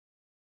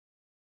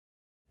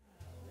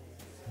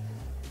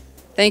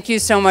Thank you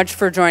so much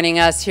for joining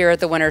us here at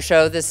the Winter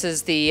Show. This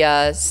is the,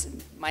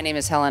 my name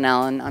is Helen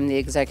Allen. I'm the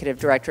Executive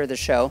Director of the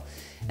show.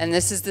 And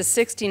this is the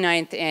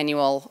 69th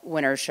annual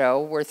Winter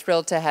Show. We're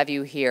thrilled to have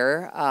you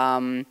here.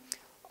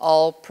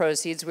 All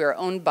proceeds, we are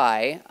owned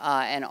by,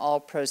 and all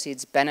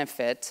proceeds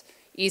benefit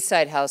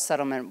Eastside House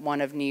Settlement,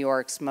 one of New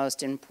York's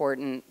most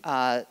important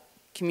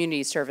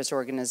community service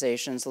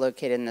organizations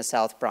located in the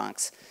South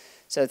Bronx.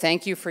 So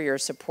thank you for your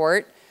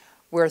support.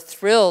 We're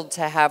thrilled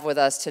to have with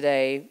us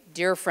today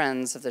dear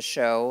friends of the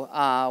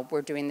show.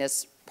 We're doing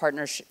this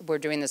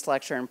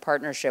lecture in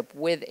partnership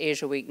with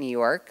Asia Week New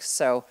York.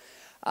 So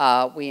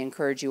we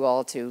encourage you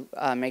all to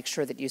make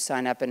sure that you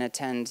sign up and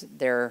attend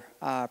their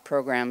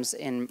programs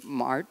in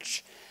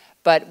March.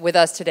 But with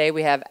us today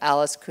we have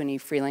Alice Cooney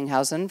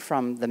Frelinghuysen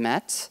from the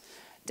Met,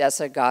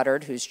 Dessa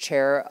Goddard, who's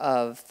chair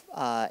of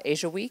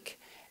Asia Week,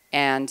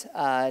 and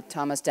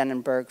Thomas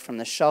Denenberg from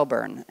the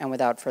Shelburne. And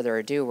without further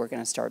ado, we're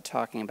going to start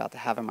talking about the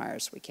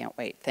Havemeyers. We can't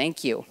wait.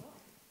 Thank you.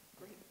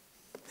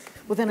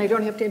 Well, then I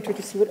don't have to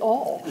introduce you at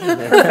all.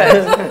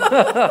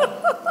 Perfect.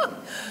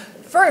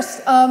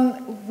 First,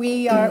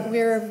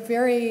 we're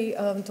very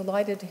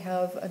delighted to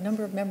have a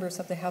number of members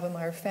of the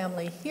Havemeyer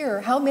family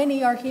here. How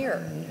many are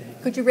here?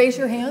 Could you raise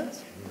your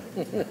hands?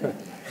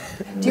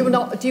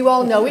 Do you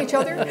all know each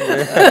other?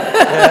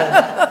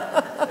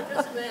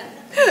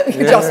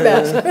 You just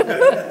met.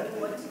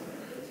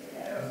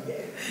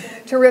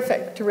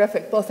 Terrific,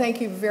 terrific. Well,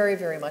 thank you very,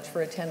 very much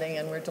for attending,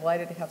 and we're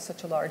delighted to have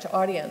such a large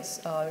audience.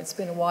 It's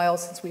been a while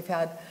since we've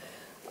had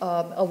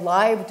a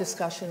live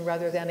discussion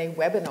rather than a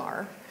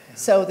webinar,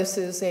 so this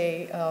is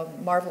a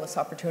marvelous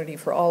opportunity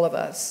for all of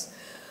us.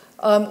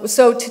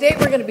 So today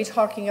we're going to be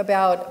talking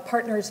about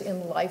Partners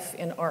in Life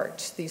in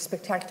Art, the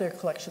spectacular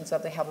collections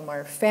of the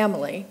Havemeyer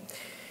family.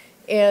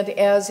 And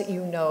as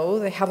you know,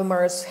 the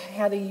Havemeyers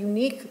had a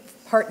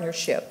unique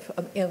partnership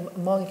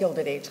among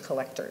Gilded Age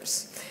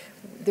collectors.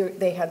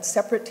 They had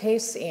separate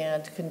tastes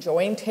and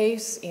conjoined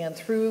tastes, and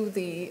through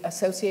the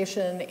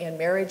association and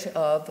marriage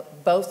of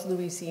both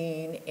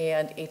Louisine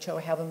and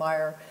H.O.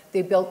 Havemeyer,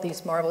 they built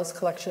these marvelous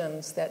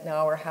collections that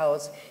now are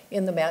housed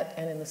in the Met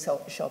and in the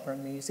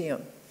Shelburne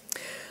Museum.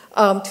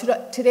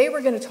 Today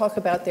we're going to talk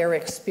about their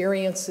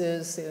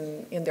experiences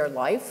in their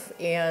life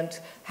and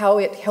how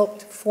it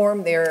helped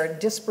form their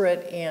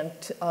disparate and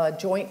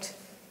joint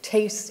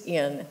tastes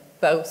in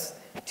both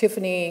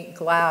Tiffany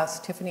glass,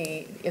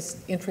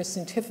 Tiffany's interest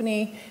in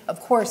Tiffany,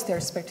 of course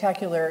their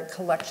spectacular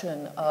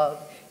collection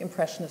of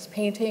Impressionist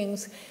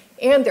paintings,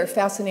 and their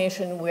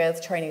fascination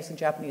with Chinese and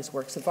Japanese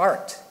works of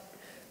art,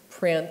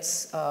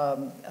 prints,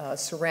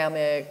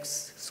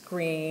 ceramics,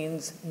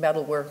 screens,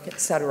 metalwork,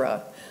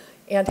 etc.,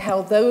 and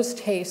how those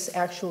tastes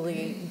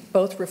actually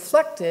both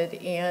reflected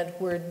and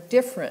were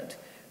different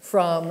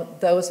from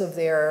those of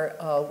their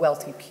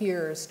wealthy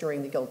peers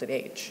during the Gilded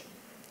Age.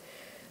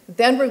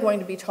 Then we're going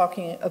to be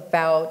talking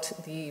about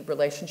the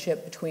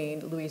relationship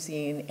between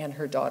Louisine and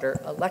her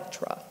daughter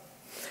Electra.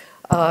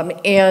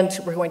 And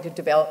we're going to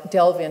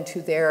delve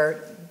into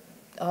their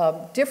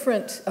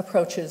different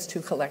approaches to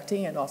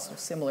collecting and also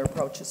similar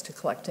approaches to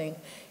collecting,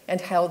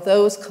 and how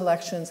those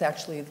collections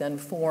actually then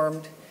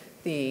formed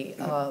the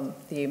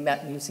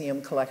Met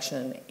Museum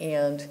collection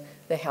and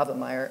the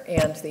Havemeyer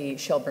and the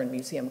Shelburne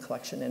Museum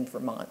collection in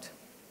Vermont.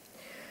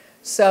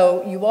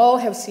 So you all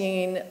have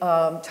seen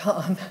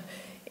Tom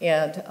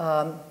and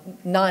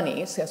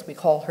Nani's, as we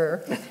call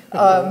her,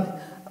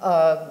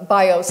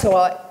 bio. So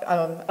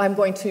I'm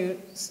going to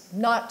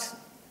not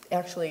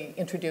actually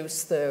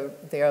introduce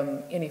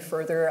them any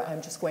further.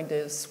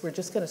 We're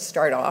just going to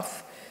start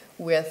off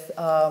with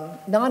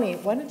Nani.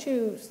 Why don't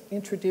you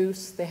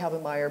introduce the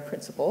Havemeyer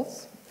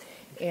principles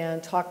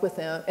and talk with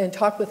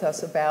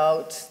us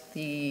about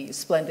the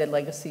Splendid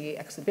Legacy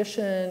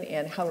exhibition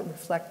and how it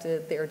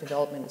reflected their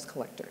development as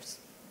collectors.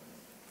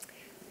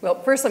 Well,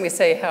 first let me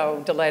say how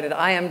delighted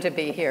I am to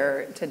be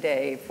here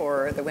today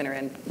for the Winter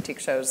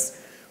Antique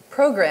Show's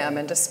program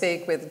and to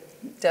speak with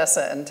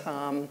Dessa and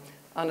Tom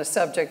on a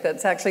subject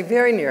that's actually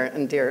very near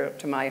and dear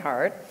to my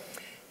heart.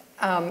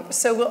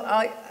 So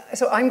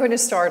I'm going to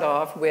start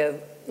off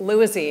with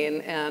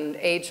Louisine and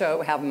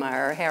H.O.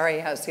 Havemeyer,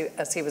 Harry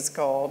as he was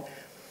called,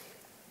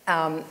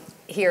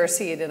 here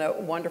seen in a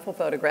wonderful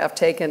photograph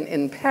taken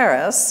in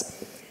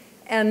Paris.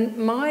 And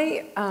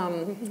my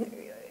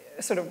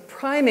sort of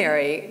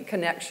primary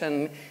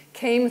connection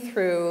came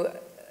through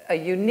a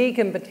unique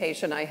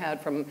invitation I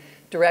had from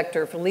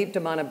director Philippe de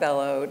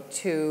Montebello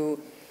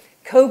to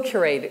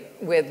co-curate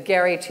with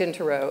Gary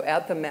Tintereau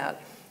at the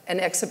Met an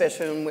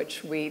exhibition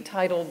which we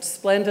titled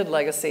Splendid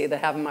Legacy, the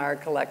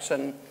Havemeyer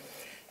Collection.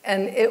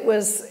 And it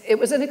was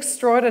an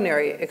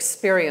extraordinary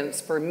experience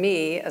for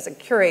me as a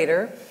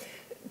curator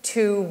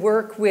to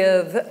work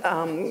with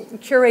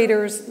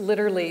curators,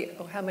 literally,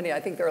 how many? I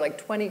think there were like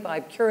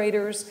 25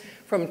 curators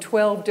from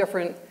 12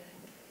 different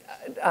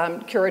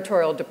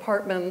curatorial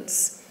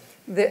departments.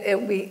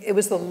 It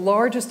was the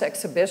largest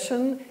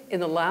exhibition in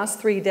the last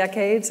 3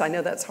 decades. I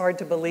know that's hard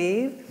to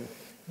believe.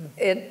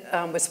 It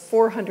was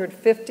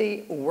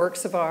 450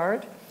 works of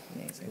art.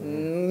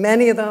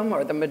 Many of them,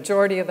 or the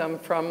majority of them,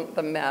 from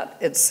the Met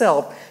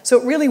itself.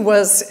 So it really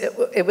was,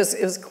 it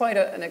was quite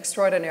an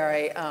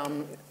extraordinary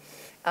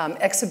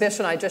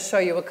exhibition. I just show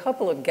you a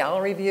couple of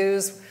gallery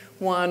views,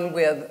 one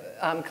with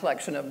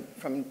collection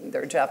from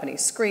their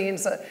Japanese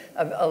screens,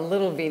 a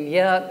little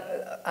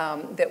vignette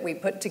that we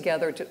put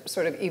together to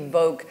sort of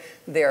evoke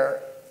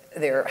their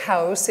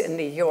house in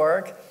New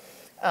York.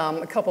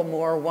 A couple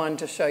more, one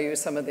to show you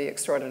some of the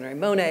extraordinary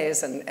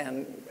Monets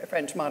and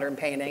French modern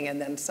painting,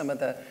 and then some of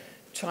the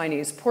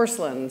Chinese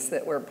porcelains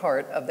that were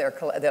part of their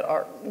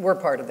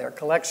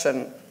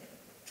collection.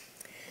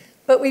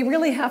 But we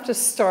really have to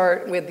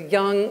start with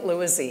young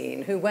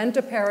Louisine, who went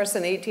to Paris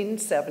in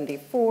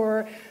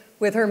 1874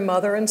 with her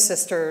mother and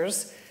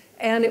sisters,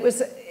 and it was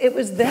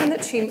then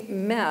that she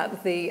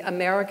met the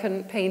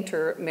American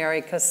painter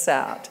Mary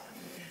Cassatt.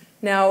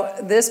 Now,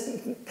 this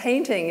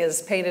painting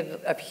is painted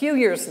a few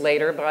years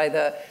later by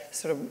the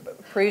sort of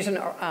Parisian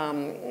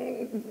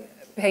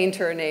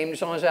painter named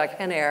Jean-Jacques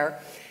Henner,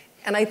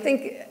 and I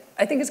think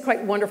it's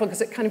quite wonderful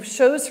because it kind of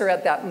shows her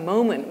at that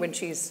moment when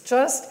she's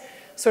just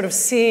sort of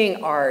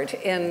seeing art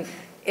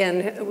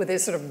with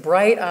these sort of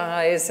bright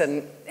eyes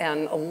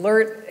and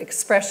alert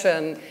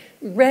expression,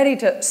 ready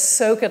to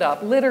soak it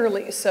up,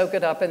 literally soak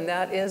it up, and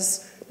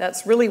that's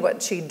really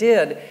what she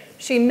did.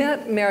 She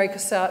met Mary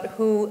Cassatt,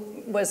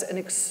 who was an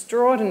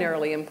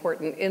extraordinarily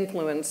important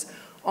influence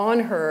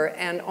on her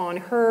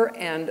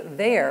and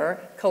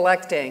their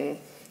collecting.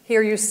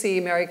 Here you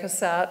see Mary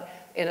Cassatt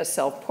in a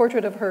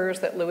self-portrait of hers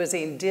that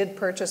Louisine did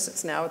purchase.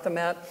 It's now at the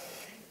Met.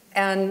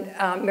 And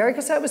Mary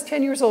Cassatt was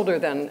 10 years older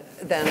than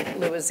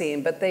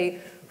Louisine, but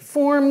they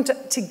formed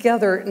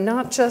together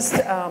not just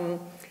a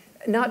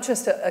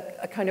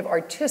kind of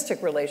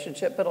artistic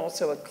relationship, but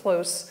also a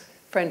close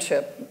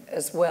friendship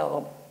as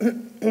well.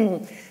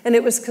 And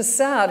it was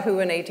Cassatt who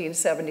in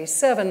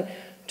 1877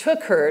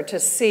 took her to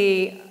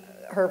see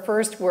her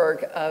first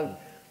work of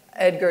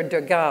Edgar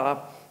Degas,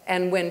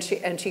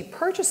 and she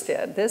purchased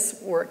it, this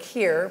work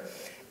here,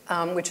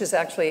 which is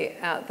actually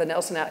at the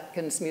Nelson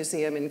Atkins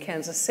Museum in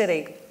Kansas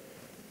City,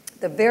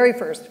 the very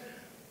first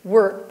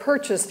work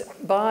purchased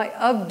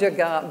of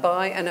Degas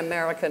by an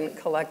American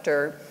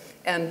collector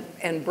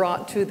and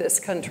brought to this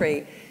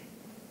country.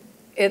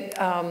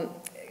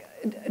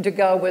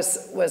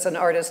 Degas was an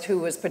artist who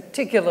was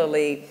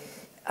particularly,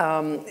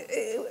 whom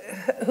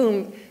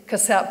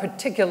Cassatt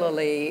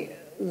particularly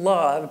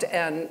loved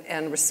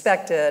and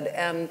respected,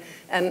 and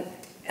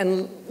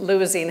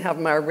Louisine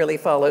Havemeyer really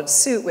followed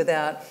suit with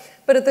that.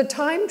 But at the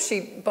time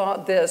she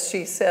bought this,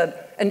 she said,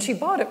 and she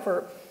bought it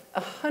for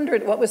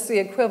what was the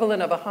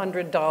equivalent of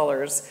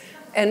 $100.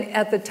 And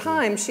at the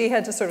time, she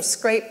had to sort of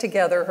scrape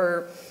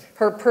together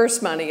her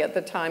purse money at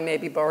the time,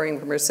 maybe borrowing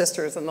from her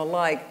sisters and the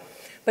like.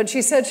 But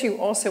she said she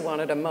also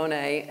wanted a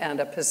Monet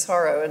and a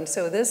Pissarro, and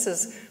so this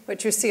is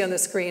what you see on the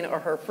screen are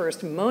her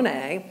first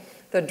Monet,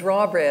 The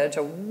Drawbridge,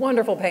 a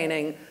wonderful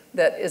painting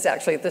that is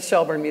actually at the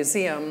Shelburne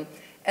Museum.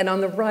 And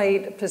on the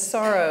right,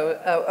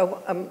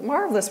 Pissarro, a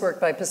marvelous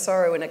work by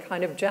Pissarro in a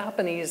kind of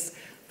Japanese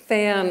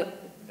fan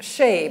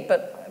shape,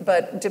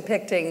 but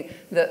depicting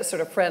the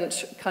sort of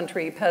French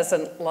country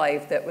peasant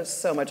life that was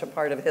so much a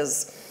part of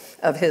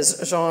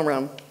his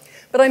genre.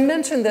 But I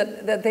mentioned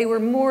that they were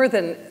more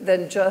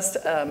than just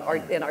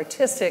an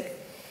artistic,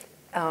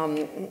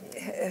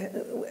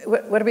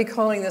 what are we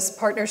calling this,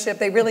 partnership?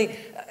 They really,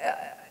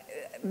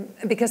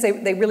 because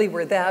they really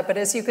were that. But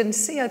as you can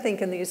see, I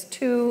think, in these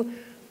two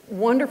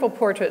wonderful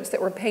portraits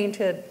that were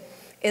painted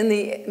in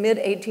the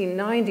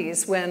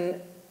mid-1890s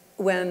when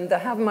the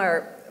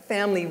Havemeyer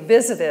family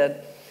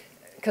visited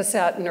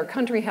Cassatt in her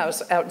country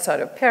house outside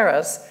of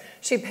Paris,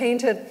 she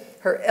painted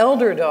her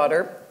elder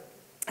daughter,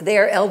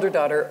 their elder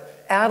daughter,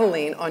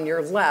 Adeline, on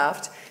your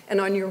left,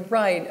 and on your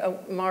right, a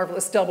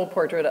marvelous double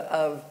portrait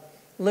of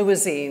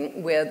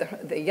Louisine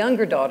with the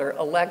younger daughter,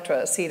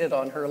 Electra, seated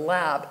on her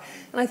lap.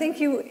 And I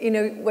think you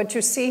know what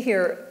you see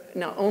here,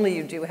 not only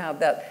you do have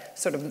that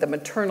sort of the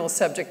maternal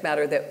subject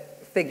matter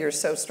that figures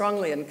so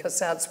strongly in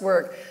Cassatt's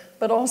work,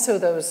 but also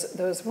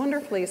those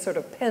wonderfully sort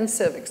of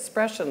pensive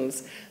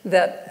expressions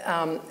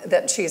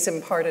that she's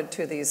imparted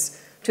to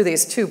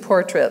these two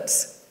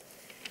portraits.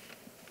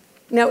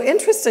 Now,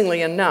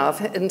 interestingly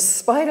enough, in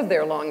spite of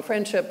their long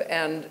friendship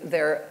and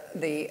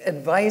the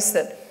advice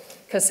that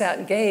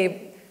Cassatt gave,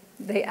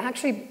 they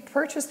actually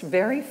purchased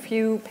very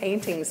few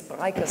paintings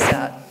by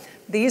Cassatt.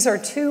 These are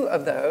two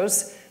of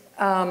those,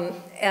 and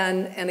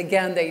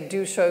again, they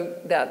do show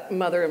that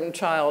mother and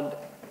child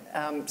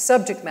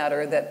subject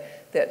matter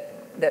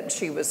that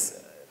she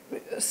was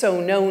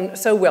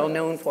so well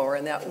known for,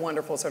 and that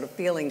wonderful sort of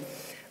feeling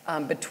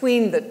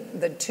between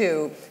the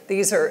two.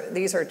 These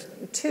are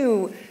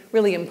two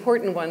really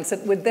important ones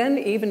that would then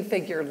even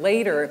figure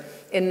later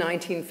in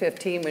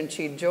 1915 when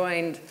she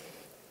joined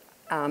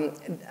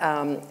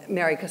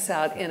Mary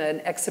Cassatt in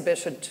an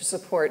exhibition to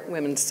support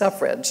women's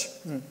suffrage.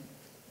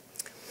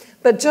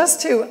 But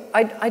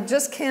I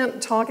just can't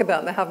talk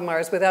about the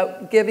Havemeyers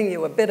without giving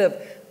you a bit of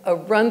a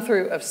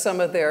run-through of some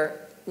of their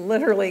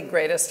literally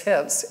greatest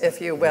hits,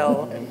 if you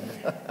will.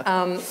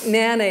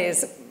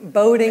 Mayonnaise,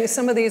 boating,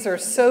 some of these are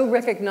so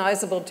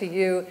recognizable to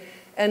you.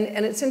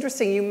 And it's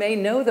interesting, you may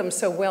know them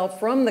so well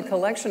from the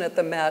collection at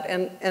the Met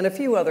and a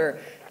few other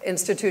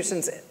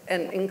institutions,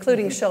 and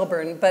including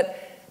Shelburne, but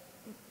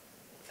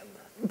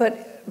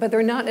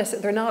they're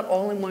not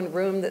all in one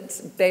room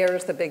that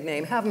bears the big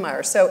name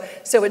Havemeyer.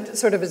 So it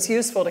sort of is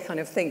useful to kind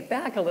of think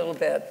back a little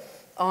bit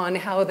on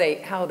how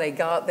they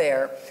got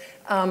there.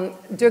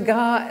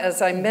 Degas,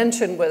 as I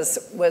mentioned,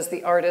 was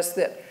the artist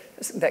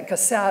that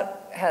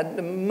Cassatt had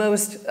the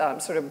most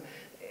sort of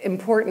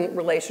important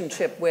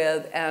relationship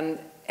with, and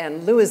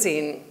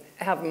Louisine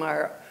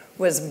Havemeyer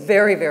was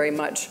very, very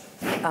much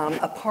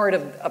a part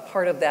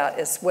of that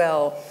as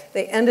well.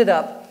 They ended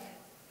up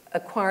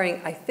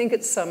acquiring, I think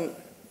it's some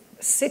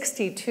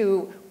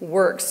 62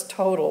 works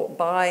total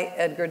by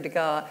Edgar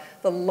Degas,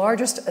 the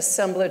largest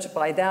assemblage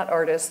by that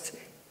artist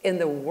in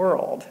the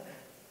world,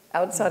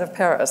 outside of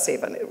Paris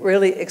even.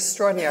 Really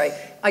extraordinary.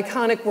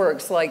 Iconic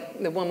works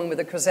like The Woman with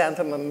the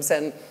Chrysanthemums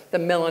and The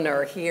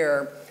Milliner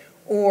here,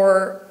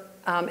 or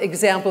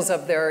examples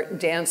of their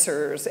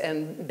Dancers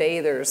and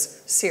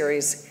Bathers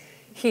series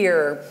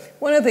here.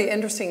 One of the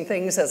interesting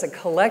things as a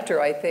collector,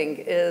 I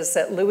think, is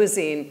that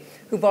Louisine,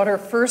 who bought her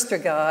first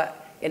Degas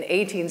in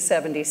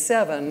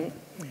 1877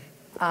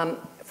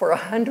 for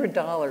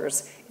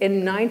 $100,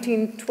 in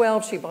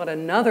 1912 she bought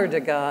another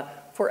Degas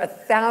for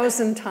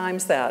 1,000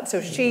 times that.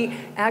 So she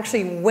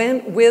actually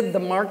went with the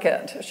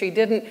market. She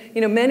didn't,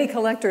 many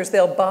collectors,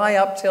 they'll buy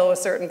up till a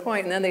certain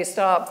point and then they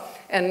stop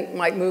and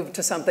might move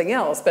to something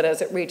else, but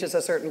as it reaches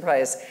a certain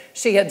price.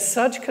 She had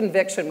such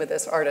conviction with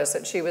this artist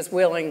that she was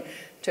willing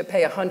to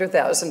pay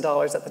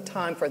 $100,000 at the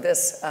time for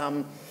this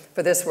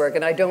work,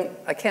 and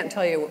I can't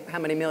tell you how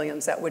many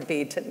millions that would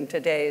be in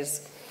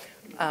today's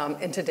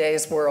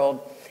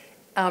world.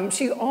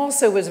 She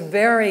also was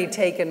very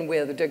taken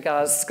with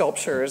Degas'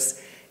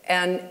 sculptures,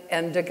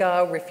 and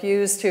Degas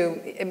refused to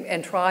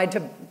and tried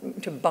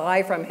to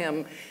buy from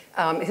him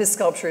his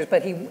sculptures,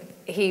 but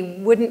he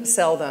wouldn't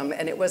sell them,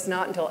 and it was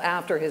not until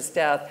after his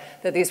death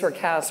that these were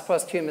cast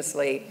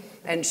posthumously,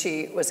 and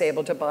she was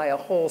able to buy a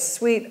whole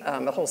suite,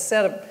 a whole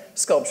set of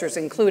sculptures,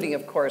 including,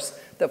 of course,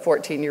 the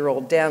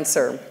 14-year-old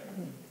dancer.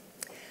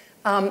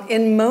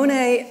 In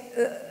Monet,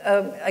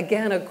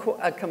 again,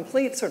 a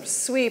complete sort of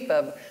sweep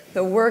of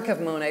the work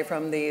of Monet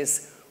from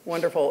these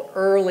wonderful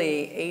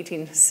early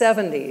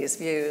 1870s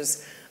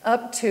views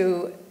up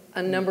to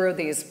a number of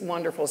these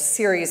wonderful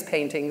series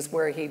paintings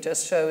where he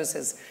just shows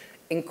his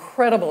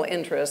incredible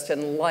interest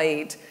in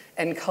light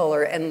and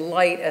color and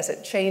light as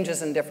it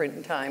changes in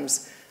different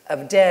times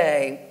of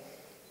day.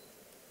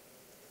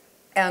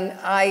 And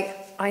I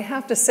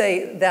have to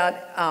say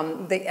that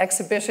the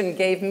exhibition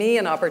gave me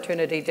an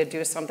opportunity to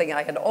do something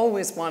I had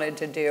always wanted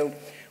to do,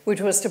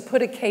 which was to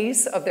put a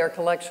case of their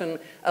collection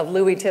of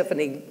Louis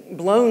Tiffany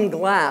blown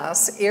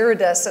glass,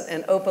 iridescent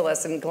and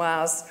opalescent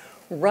glass,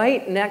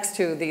 right next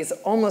to these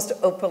almost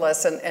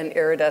opalescent and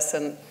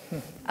iridescent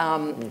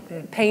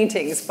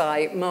paintings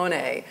by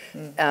Monet,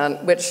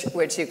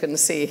 which you can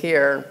see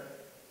here.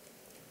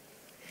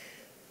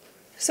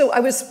 So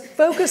I was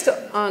focused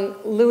on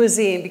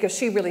Louisine because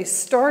she really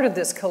started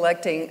this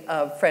collecting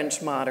of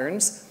French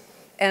moderns.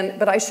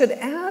 But I should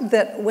add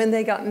that when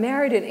they got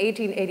married in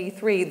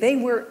 1883, they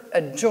were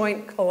a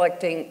joint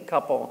collecting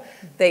couple.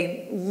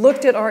 They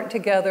looked at art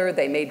together,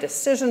 they made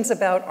decisions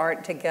about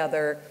art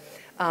together,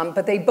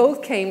 but they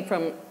both came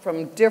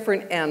from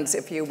different ends,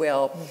 if you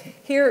will. Mm-hmm.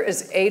 Here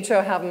is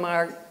H.O.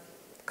 Havemeyer,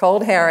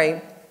 called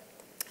Harry,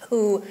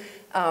 who,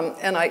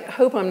 and I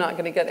hope I'm not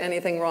going to get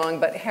anything wrong,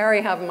 but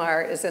Harry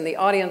Havemeyer is in the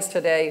audience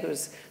today,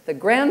 who's the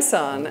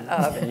grandson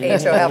of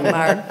H.O.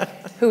 Havemeyer,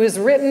 who has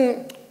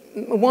written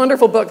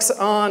wonderful books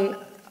on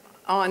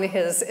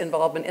his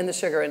involvement in the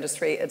sugar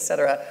industry,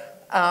 etc.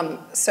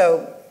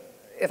 So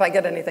if I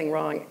get anything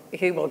wrong,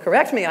 he will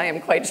correct me, I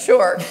am quite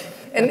sure.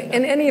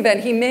 In any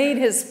event, he made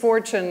his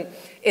fortune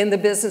in the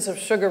business of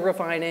sugar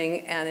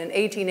refining, and in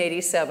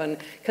 1887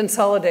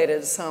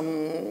 consolidated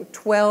some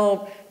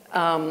 12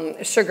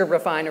 sugar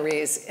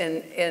refineries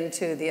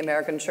into the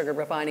American Sugar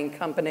Refining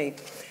Company.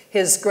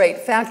 His great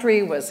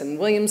factory was in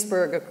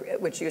Williamsburg,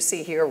 which you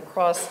see here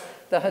across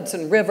the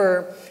Hudson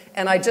River.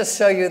 And I just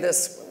show you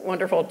this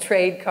wonderful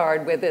trade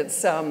card with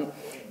its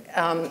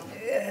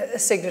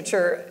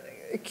signature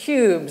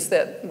cubes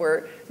that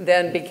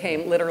then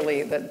became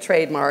literally the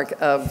trademark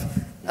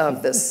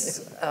of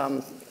this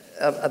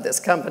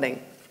company.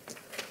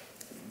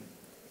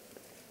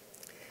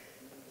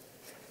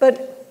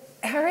 But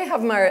Harry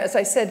Havemeyer, as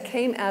I said,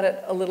 came at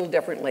it a little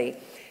differently.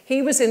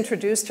 He was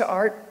introduced to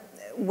art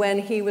when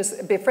he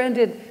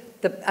befriended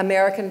the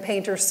American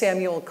painter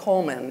Samuel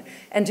Coleman,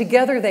 and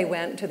together they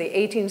went to the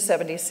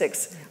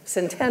 1876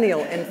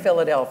 centennial in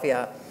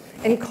Philadelphia.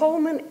 And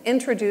Coleman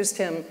introduced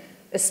him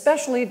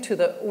especially to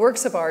the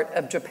works of art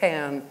of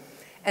Japan.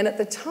 And at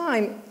the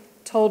time,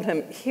 told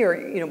him,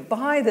 here,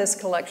 buy this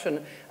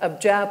collection of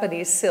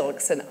Japanese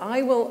silks, and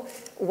I will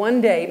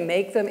one day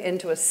make them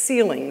into a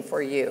ceiling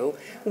for you,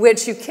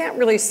 which you can't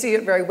really see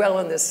it very well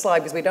in this slide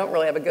because we don't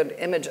really have a good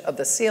image of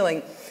the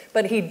ceiling.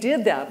 But he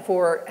did that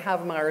for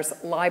Havemeyer's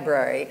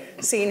library,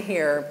 seen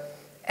here,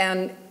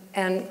 and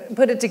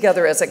put it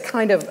together as a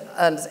kind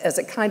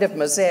of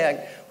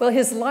mosaic. Well,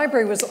 his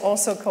library was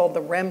also called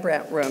the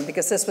Rembrandt Room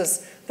because this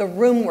was the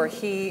room where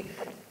he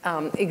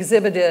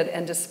exhibited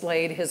and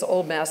displayed his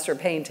old master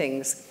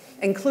paintings,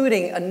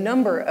 including a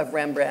number of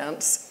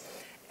Rembrandts.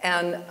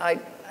 And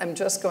I'm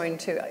just going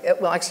to,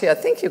 well, actually, I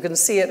think you can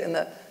see it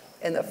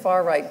in the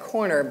far right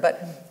corner,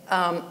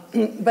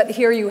 but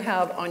here you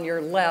have on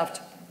your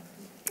left,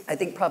 I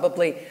think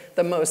probably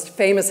the most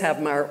famous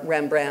Havemeyer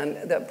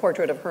Rembrandt, the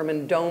portrait of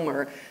Herman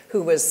Domer,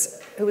 who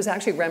was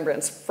actually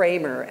Rembrandt's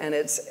framer, and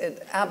it's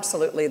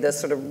absolutely this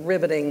sort of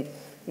riveting,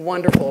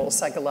 wonderful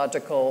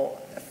psychological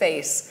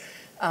face,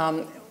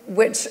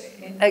 which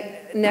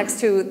next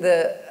to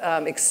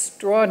the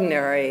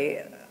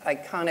extraordinary,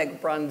 iconic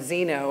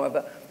Bronzino of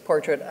a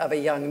portrait of a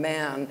young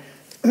man.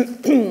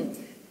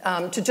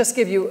 To just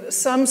give you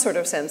some sort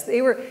of sense,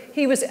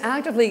 he was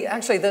actively,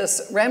 actually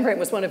this Rembrandt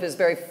was one of his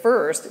very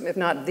first, if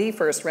not the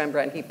first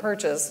Rembrandt he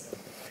purchased,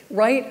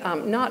 right,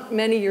 not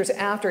many years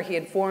after he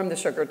had formed the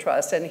Sugar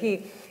Trust, and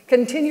he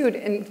continued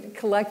in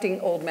collecting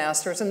old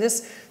masters, and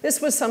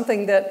this was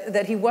something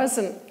that he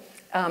wasn't,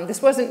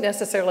 this wasn't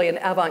necessarily an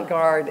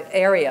avant-garde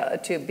area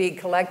to be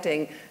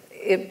collecting.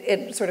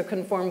 It sort of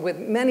conformed with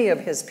many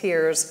of his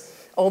peers,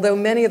 although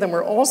many of them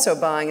were also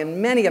buying,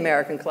 and many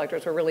American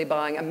collectors were really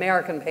buying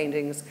American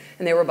paintings,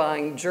 and they were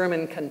buying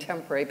German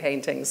contemporary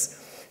paintings.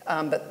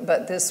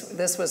 But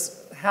this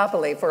was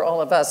happily for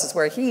all of us is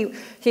where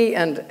he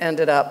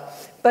ended up.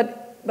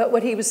 But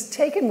what he was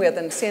taken with,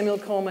 and Samuel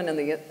Coleman and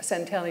the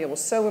Centennial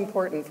was so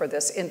important for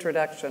this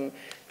introduction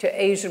to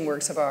Asian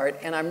works of art.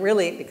 And I'm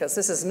really, because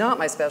this is not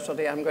my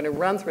specialty, I'm going to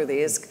run through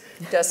these.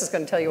 Dessa's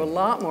going to tell you a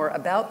lot more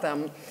about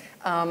them.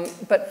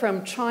 But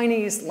from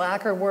Chinese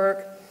lacquer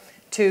work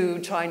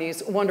to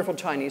wonderful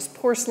Chinese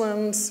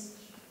porcelains.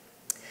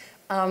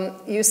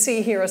 You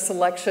see here a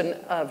selection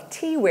of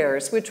tea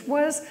wares, which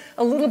was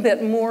a little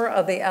bit more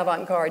of the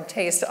avant-garde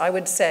taste, I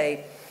would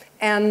say.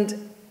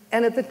 And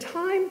at the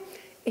time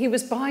he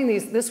was buying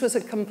these, this was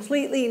a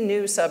completely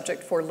new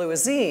subject for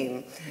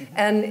Louisine.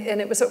 And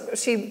it was,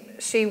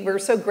 we're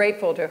so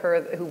grateful to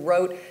her who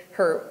wrote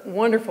her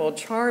wonderful,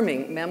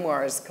 charming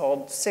memoirs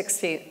called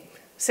 16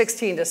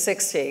 to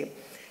 60.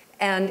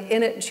 And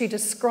in it, she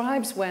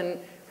describes when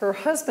her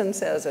husband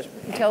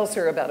tells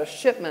her about a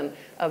shipment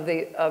of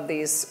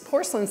these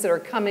porcelains that are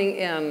coming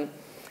in,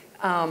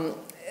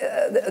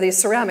 these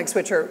ceramics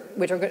which are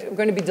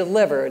going to be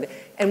delivered,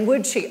 and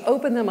would she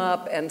open them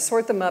up and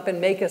sort them up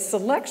and make a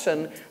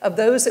selection of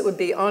those that would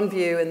be on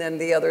view, and then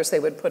the others they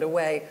would put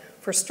away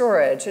for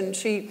storage. And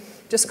she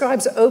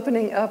describes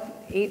opening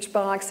up each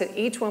box, and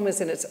each one was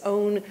in its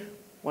own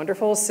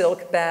wonderful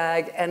silk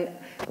bag, and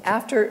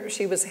after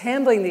she was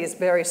handling these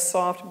very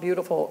soft,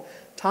 beautiful,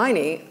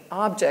 tiny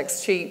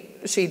objects,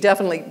 she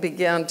definitely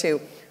began to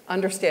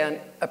understand,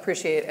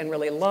 appreciate, and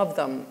really love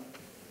them.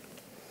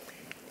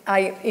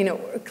 A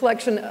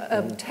collection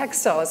of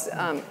textiles,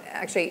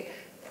 actually,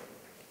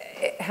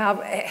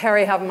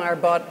 Harry Havemeyer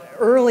bought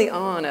early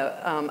on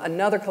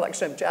another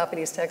collection of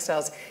Japanese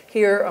textiles.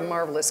 Here, a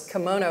marvelous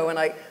kimono, and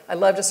I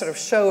love to sort of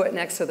show it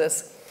next to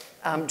this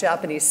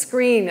Japanese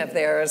screen of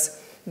theirs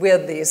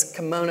with these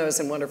kimonos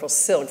and wonderful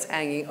silks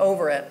hanging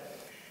over it.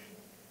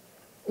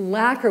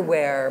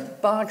 Lacquerware,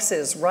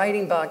 boxes,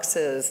 writing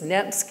boxes,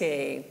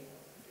 netsuke,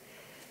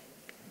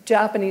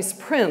 Japanese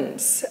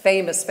prints,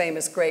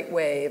 famous Great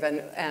Wave,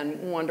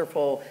 and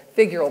wonderful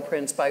figural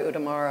prints by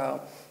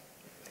Utamaro.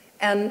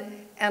 And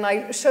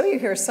I show you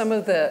here some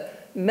of the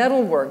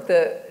metalwork,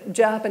 the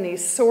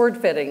Japanese sword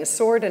fittings,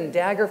 sword and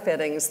dagger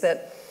fittings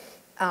that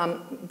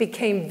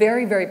became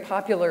very, very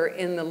popular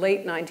in the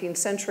late 19th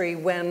century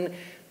when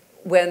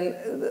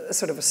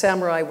sort of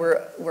samurai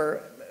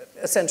were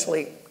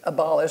essentially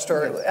abolished,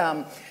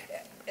 or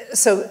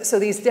so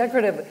these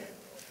decorative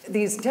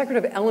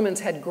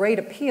elements had great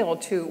appeal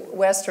to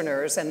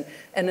Westerners, and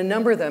a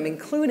number of them,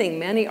 including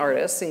many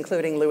artists,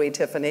 including Louis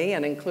Tiffany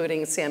and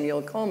including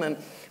Samuel Coleman,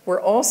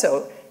 were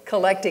also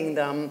collecting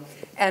them,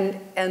 and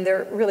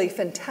they're really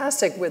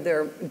fantastic with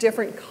their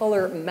different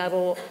color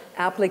metal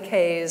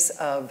appliques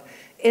of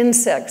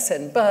insects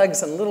and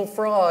bugs and little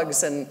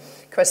frogs and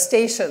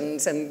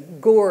crustaceans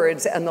and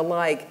gourds and the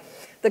like.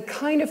 The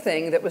kind of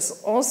thing that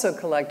was also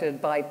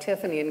collected by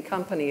Tiffany and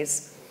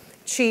Company's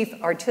chief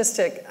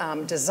artistic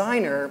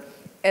designer,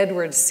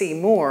 Edward C.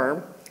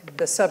 Moore,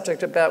 the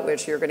subject about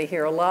which you're going to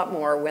hear a lot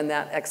more when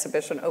that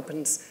exhibition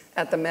opens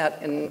at the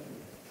Met in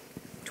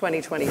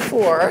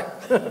 2024.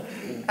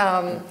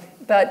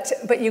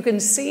 But you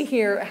can see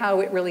here how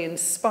it really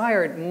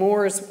inspired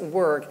Moore's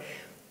work.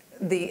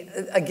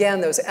 Again,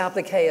 those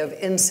appliques of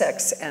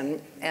insects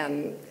and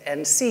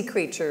sea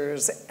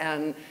creatures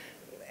and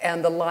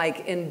the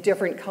like in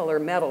different color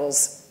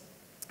metals.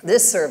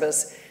 This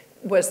service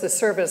was the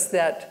service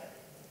that,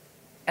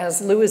 as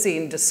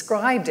Louisine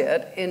described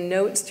it in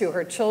notes to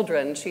her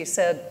children, she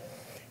said,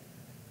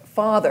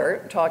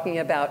 father, talking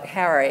about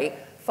Harry,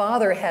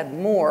 father had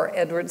Moore,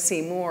 Edward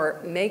C. Moore,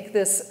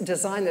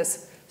 design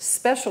this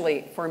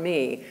specially for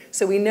me.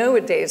 So we know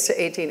it dates to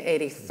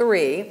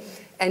 1883,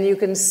 and you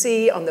can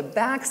see on the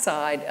back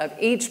side of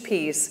each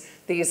piece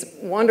these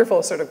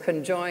wonderful sort of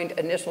conjoined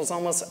initials,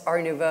 almost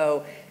Art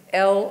Nouveau,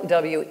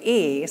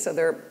 LWE, so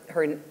they're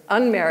her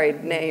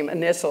unmarried name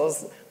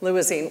initials,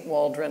 Louisine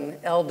Waldron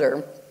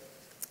Elder.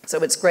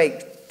 So it's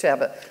great to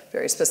have a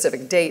very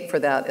specific date for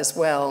that as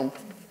well.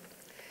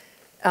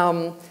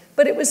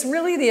 But it was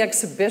really the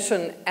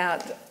exhibition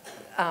at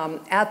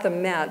the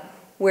Met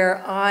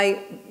where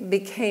I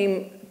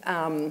became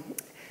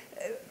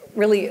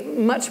really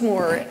much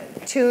more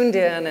tuned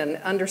in and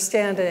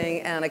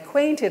understanding and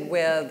acquainted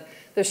with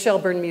the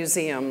Shelburne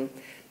Museum,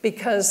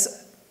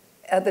 because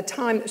at the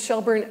time,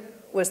 Shelburne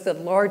was the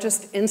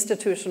largest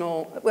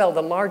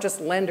the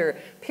largest lender,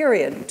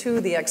 period, to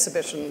the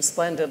exhibition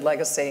Splendid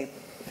Legacy.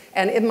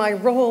 And in my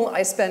role,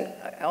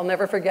 I'll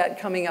never forget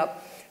coming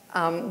up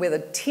with a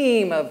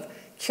team of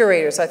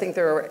curators. I think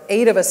there were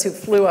 8 of us who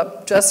flew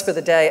up just for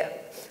the day.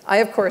 I,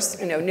 of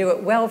course, knew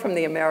it well from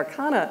the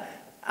Americana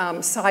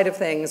side of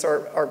things,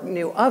 or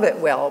knew of it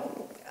well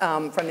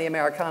from the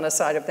Americana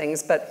side of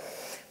things, but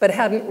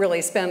hadn't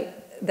really spent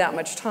that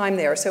much time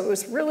there. So it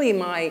was really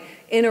my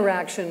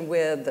interaction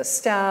with the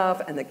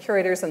staff and the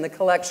curators and the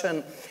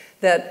collection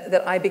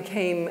that I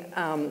became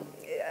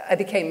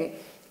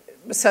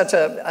such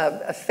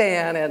a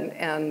fan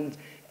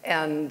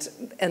and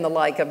the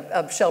like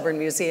of Shelburne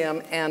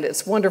Museum and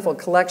its wonderful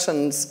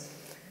collections,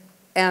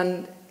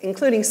 and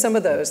including some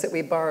of those that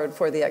we borrowed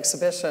for the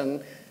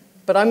exhibition.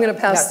 But I'm going to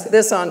pass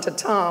this on to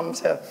Tom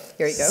to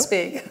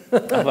speak.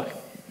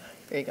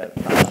 Here you go.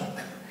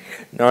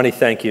 Nani,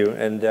 thank you.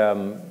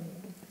 And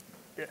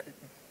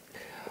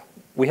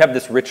we have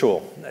this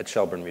ritual at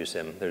Shelburne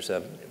Museum. There's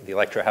the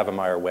Electra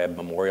Havemeyer Webb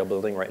Memorial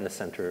Building right in the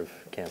center of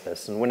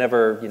campus. And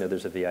whenever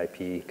there's a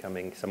VIP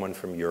coming, someone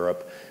from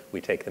Europe,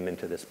 we take them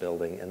into this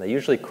building. And they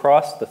usually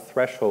cross the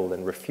threshold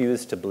and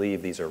refuse to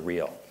believe these are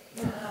real.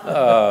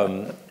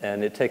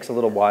 And it takes a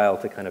little while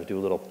to kind of do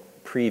a little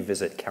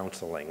pre-visit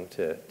counseling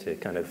to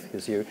kind of,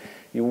 because you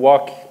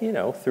walk,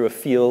 through a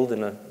field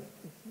in an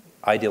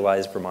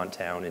idealized Vermont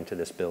town into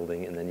this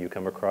building, and then you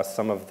come across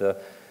some of the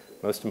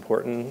most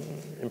important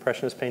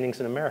Impressionist paintings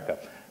in America.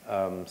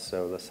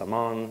 So the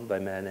Saman by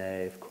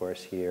Manet, of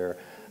course, here.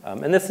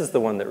 And this is the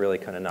one that really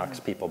kind of knocks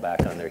people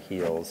back on their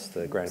heels,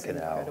 the Grand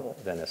Canal,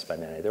 Venice by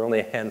Manet. There are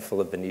only a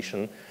handful of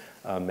Venetian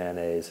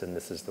Manets, and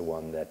this is the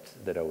one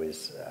that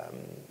always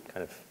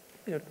kind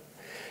of,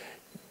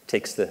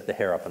 takes the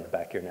hair up on the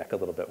back of your neck a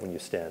little bit when you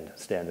stand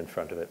in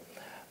front of it.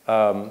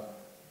 I'm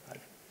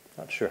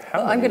not sure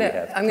how many we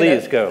have.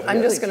 Please go.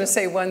 I'm just going to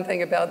say one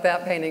thing about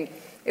that painting.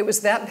 It was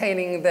that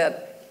painting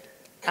that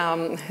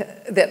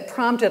that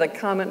prompted a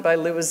comment by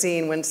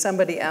Louisine when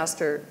somebody asked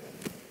her,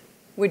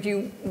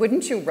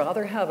 wouldn't you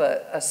rather have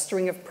a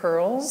string of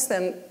pearls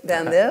than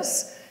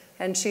this?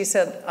 And she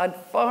said, I'd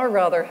far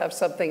rather have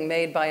something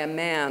made by a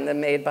man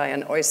than made by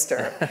an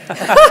oyster.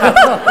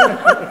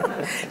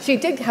 She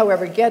did,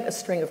 however, get a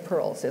string of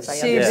pearls, as I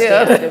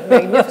understand it. A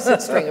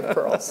magnificent string of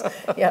pearls,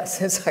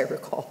 yes, as I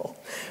recall.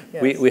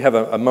 Yes. We have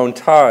a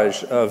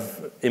montage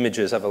of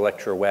images of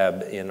Electra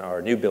Webb in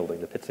our new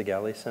building, the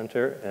Pizzagalli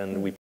Center,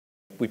 and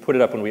we put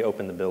it up when we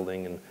opened the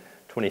building in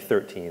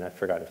 2013. I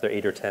forgot if there are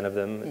 8 or 10 of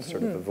them. It's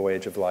sort of a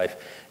voyage of life.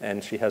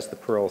 And she has the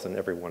pearls in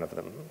every one of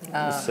them.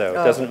 So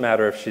it doesn't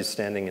matter if she's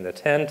standing in a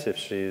tent, if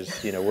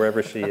she's,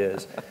 wherever she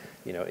is,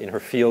 in her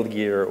field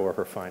gear or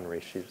her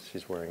finery,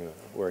 she's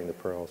wearing the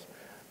pearls.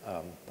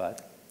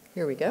 But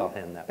here we go. I'll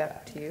hand that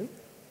back to you.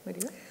 What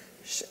do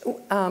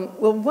you?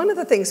 Well, one of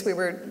the things we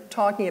were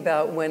talking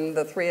about when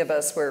the 3 of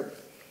us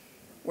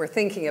were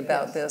thinking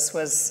about this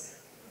was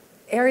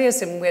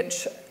areas in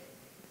which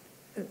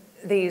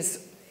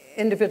these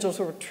individuals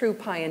were true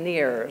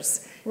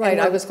pioneers. Right,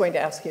 I was going to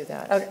ask you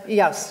that. Okay.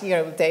 Yes,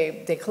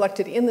 they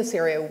collected in this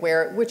area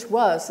which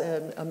was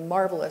a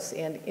marvelous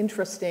and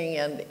interesting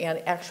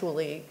and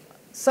actually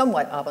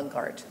somewhat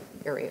avant-garde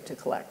area to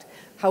collect.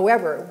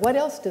 However, what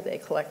else did they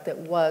collect that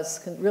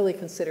was really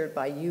considered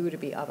by you to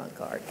be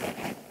avant-garde?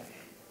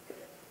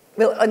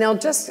 Well, and I'll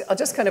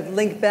just kind of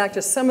link back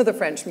to some of the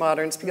French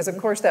moderns, because of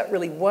course that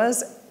really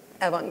was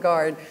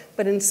avant-garde,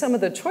 but in some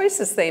of the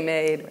choices they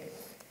made,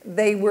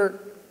 they were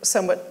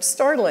somewhat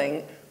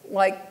startling,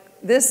 like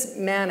this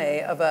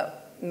Manet of a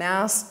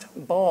masked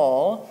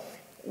ball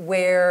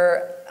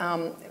where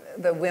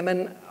the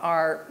women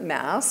are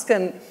masked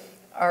and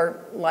are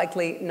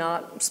likely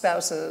not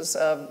spouses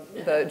of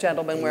the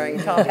gentlemen wearing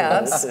top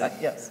hats.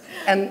 Yes.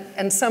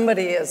 And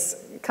somebody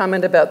has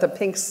commented about the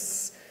pink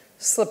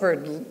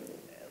slippered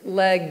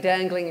leg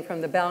dangling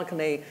from the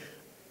balcony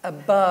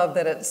above,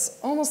 that it's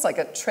almost like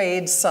a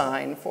trade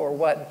sign for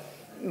what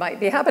might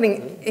be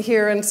happening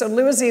here. And so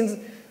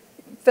Louisine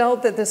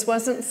felt that this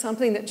wasn't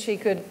something that she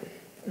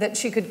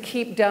could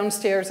keep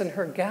downstairs in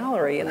her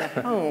gallery in the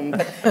home,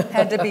 but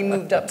had to be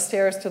moved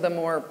upstairs to the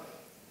more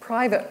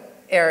private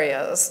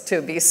areas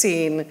to be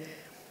seen.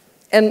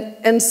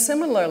 And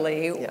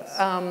similarly, Yes.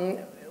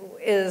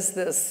 is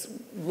this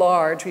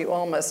large, we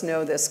all must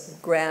know this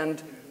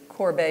grand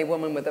Courbet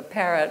woman with a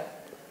parrot,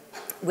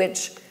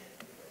 which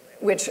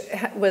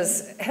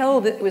was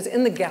held, it was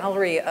in the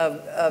gallery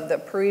of the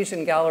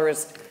Parisian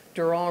gallerist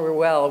Durand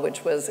Ruel,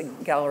 which was a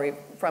gallery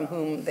from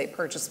whom they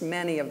purchased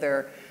many of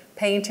their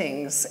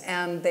paintings.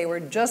 And they were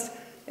just,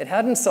 it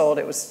hadn't sold,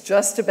 it was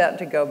just about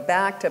to go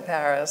back to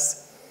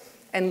Paris.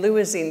 And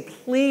Louisine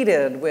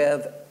pleaded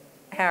with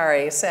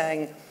Harry,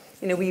 saying,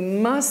 you know, we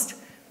must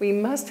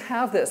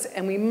have this,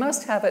 and we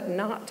must have it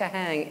not to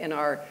hang in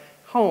our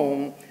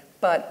home,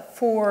 but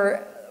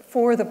for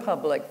the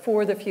public,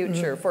 for the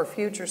future, for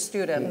future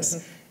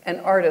students and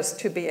artists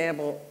to be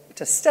able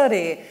to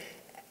study.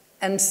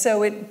 And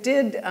so it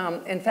did,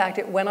 in fact,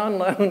 it went on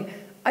loan.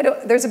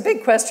 There's a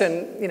big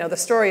question, you know, the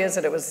story is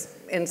that it was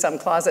in some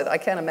closet. I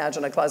can't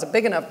imagine a closet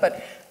big enough,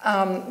 but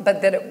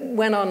that it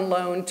went on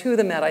loan to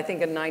the Met, I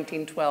think in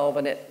 1912,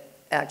 and it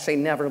actually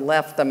never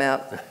left the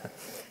Met.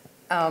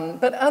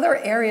 But other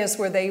areas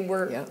where they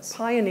were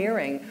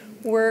pioneering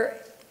were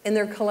in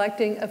their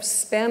collecting of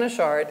Spanish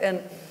art.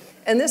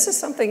 And this is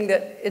something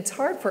that it's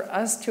hard for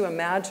us to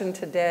imagine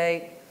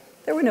today.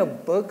 There were no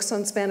books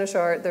on Spanish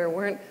art. There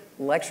weren't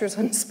lectures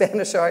on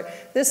Spanish art.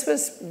 This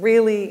was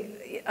really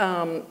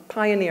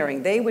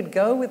pioneering. They would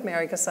go with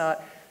Mary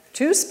Cassatt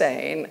to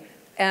Spain,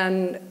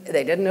 and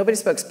nobody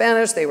spoke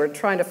Spanish. They were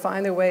trying to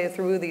find their way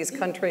through these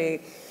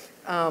country,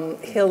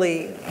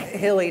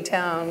 hilly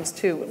towns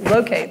to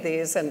locate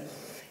these, and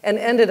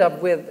ended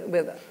up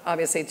with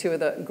obviously two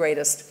of the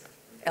greatest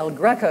El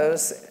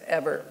Grecos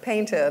ever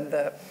painted,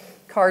 the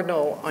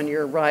Cardinal on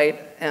your right,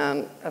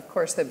 and of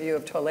course the view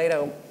of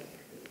Toledo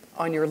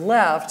on your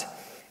left.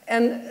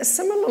 And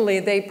similarly,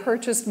 they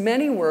purchased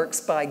many works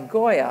by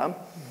Goya.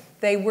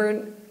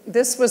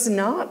 This was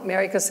not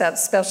Mary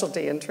Cassatt's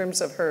specialty in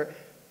terms of her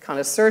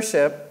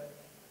connoisseurship,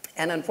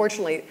 and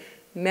unfortunately,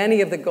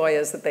 many of the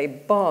Goyas that they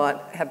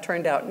bought have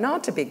turned out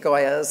not to be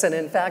Goyas, and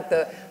in fact,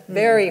 the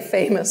very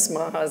famous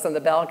Mahas on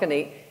the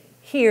balcony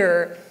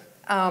here,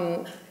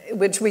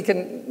 which we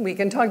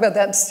can talk about,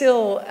 that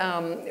still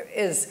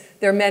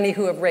there are many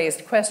who have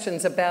raised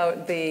questions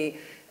about the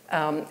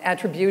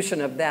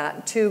attribution of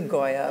that to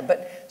Goya,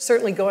 but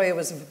certainly Goya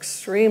was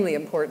extremely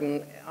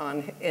important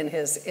in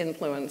his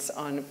influence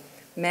on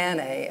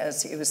Manet,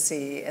 as you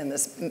see in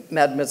this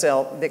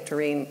Mademoiselle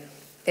Victorine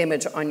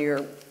image on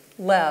your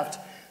left.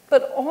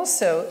 But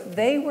also,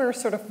 they were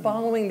sort of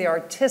following the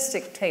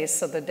artistic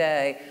tastes of the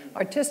day,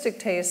 artistic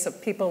tastes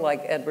of people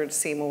like Edward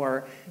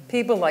Seymour,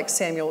 people like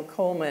Samuel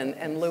Coleman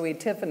and Louis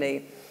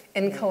Tiffany,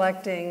 in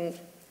collecting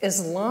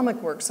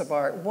Islamic works of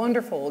art,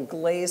 wonderful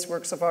glazed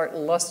works of art,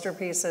 luster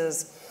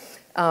pieces,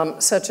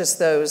 such as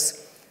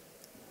those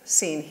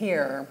seen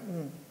here.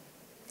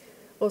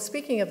 Well,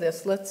 speaking of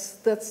this,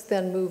 let's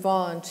then move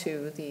on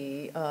to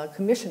the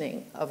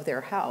commissioning of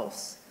their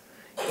house.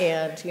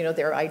 And, you know,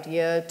 their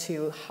idea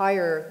to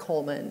hire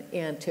Coleman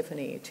and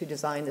Tiffany to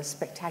design this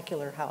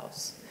spectacular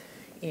house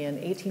in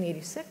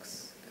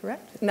 1886,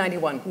 correct?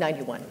 91.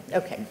 91,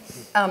 okay.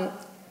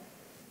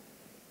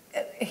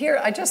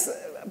 Here,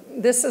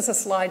 this is a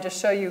slide to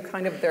show you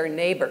kind of their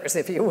neighbors,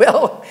 if you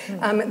will.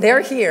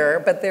 They're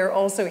here, but they're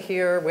also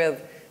here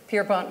with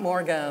Pierpont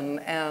Morgan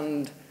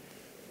and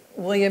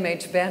William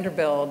H.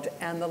 Vanderbilt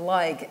and the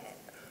like,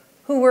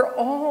 who were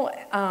all,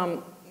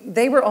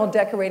 they were all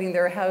decorating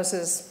their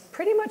houses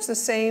pretty much the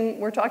same.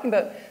 We're talking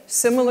about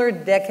similar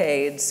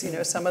decades. You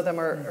know, some of them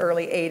are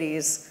early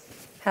 80s,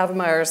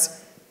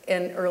 Havemeyer's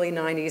in early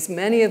 90s.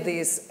 Many of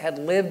these had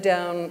lived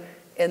down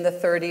in the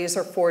 30s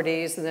or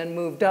 40s and then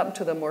moved up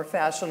to the more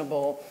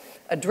fashionable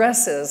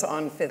addresses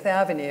on Fifth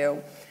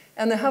Avenue.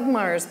 And the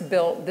Havemeyers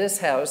built this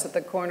house at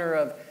the corner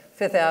of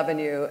Fifth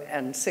Avenue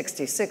and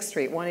 66th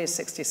Street, 1 East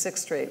 66th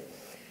Street.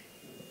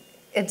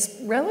 It's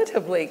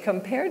relatively,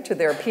 compared to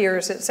their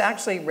peers, it's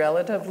actually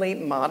relatively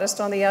modest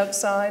on the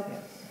outside.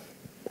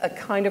 A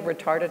kind of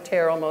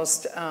retardataire,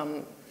 almost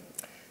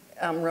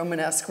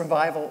Romanesque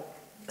revival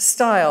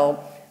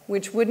style,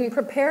 which wouldn't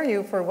prepare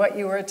you for what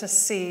you were to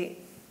see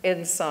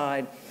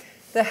inside.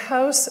 The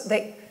house,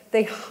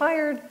 they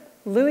hired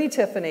Louis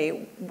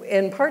Tiffany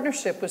in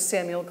partnership with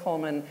Samuel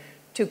Coleman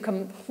to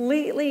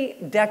completely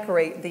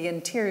decorate the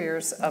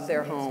interiors of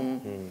their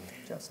home.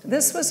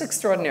 This was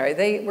extraordinary.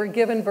 They were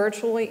given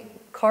virtually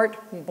carte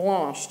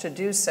blanche to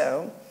do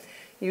so.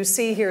 You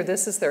see here,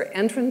 this is their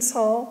entrance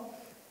hall.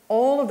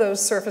 All of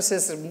those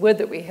surfaces in wood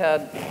that we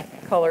had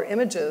color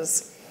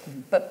images,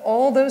 but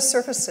all those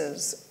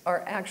surfaces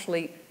are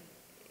actually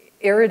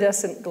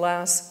iridescent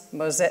glass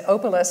mosaic,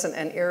 opalescent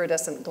and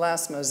iridescent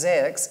glass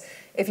mosaics.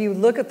 If you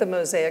look at the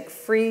mosaic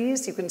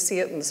frieze, you can see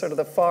it in sort of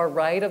the far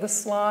right of the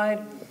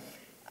slide.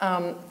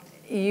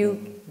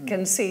 You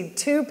can see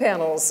two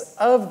panels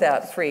of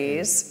that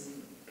frieze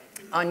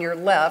on your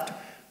left.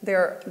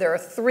 There are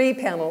three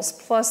panels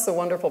plus the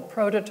wonderful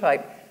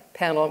prototype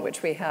panel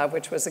which we have,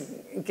 which was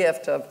a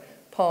gift of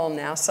Paul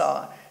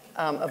Nassau,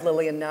 of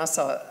Lillian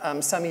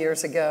Nassau some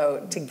years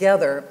ago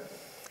together.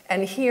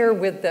 And here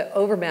with the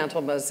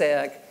overmantel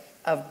mosaic,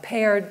 of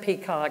paired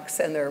peacocks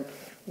and their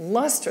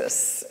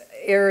lustrous,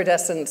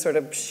 iridescent sort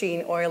of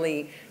sheen,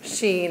 oily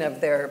sheen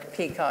of their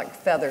peacock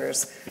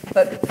feathers,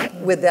 but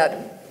with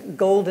that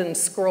golden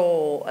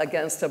scroll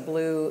against a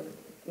blue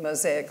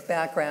mosaic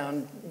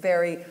background,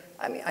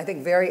 I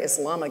think very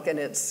Islamic in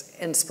its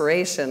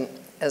inspiration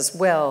as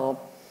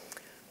well.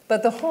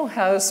 But the whole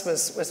house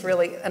was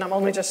really, and I'm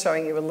only just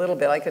showing you a little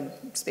bit, I could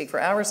speak for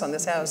hours on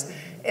this house.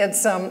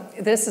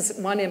 This is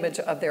one image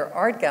of their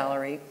art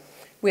gallery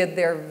with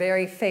their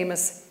very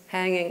famous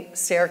hanging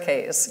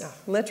staircase,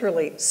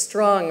 literally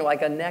strung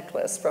like a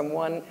necklace from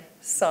one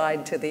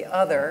side to the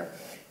other,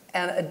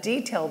 and a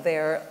detail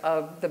there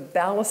of the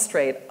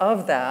balustrade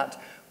of that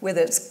with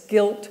its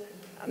gilt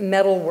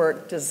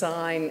metalwork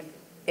design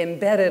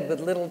embedded with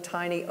little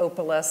tiny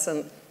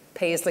opalescent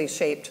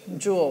paisley-shaped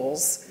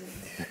jewels.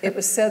 It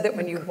was said that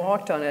when you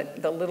walked on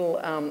it,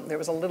 there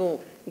was a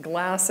little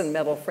glass and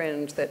metal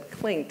fringe that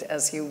clinked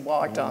as you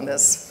walked on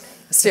this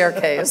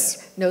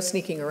staircase. No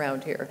sneaking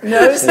around here.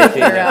 No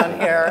sneaking around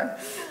here.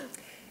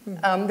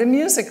 The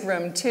music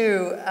room,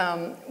 too,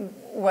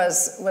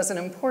 was an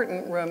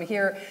important room.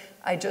 Here,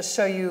 I just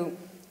show you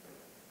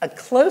a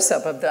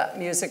close-up of that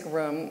music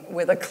room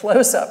with a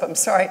close-up, I'm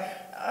sorry,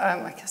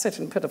 I guess I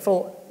didn't put a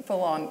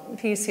full-on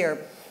piece here,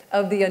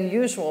 of the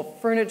unusual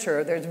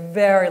furniture. There's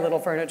very little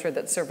furniture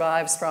that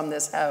survives from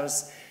this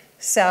house,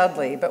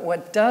 sadly, but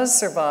what does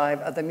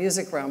survive at the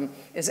music room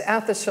is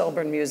at the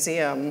Shelburne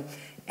Museum,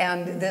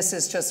 and this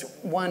is just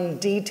one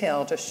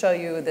detail to show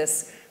you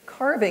this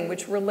carving,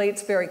 which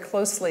relates very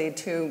closely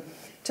to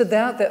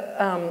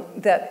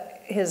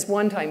that his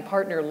one-time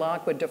partner,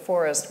 Lockwood de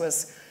Forest,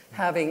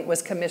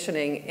 was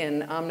commissioning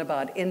in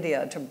Ahmedabad,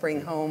 India, to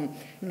bring home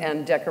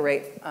and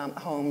decorate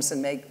homes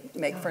and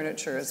make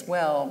furniture as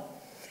well.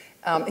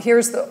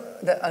 Here's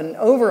an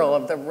overall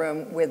of the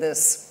room with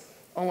this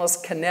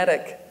almost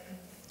kinetic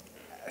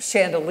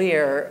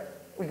chandelier,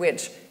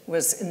 which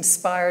was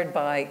inspired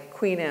by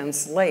Queen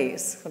Anne's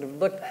lace. Sort of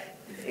looked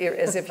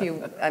as if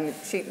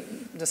she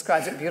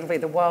describes it beautifully,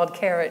 the wild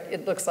carrot,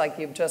 it looks like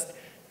you've just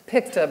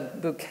picked a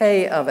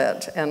bouquet of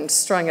it and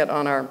strung it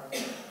on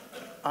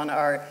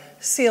our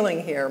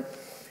ceiling here.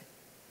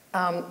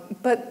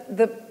 But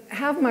the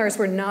Havemeyers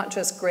were not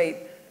just great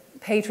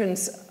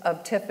patrons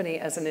of Tiffany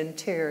as an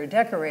interior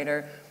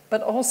decorator,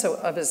 but also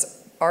of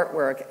his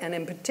artwork, and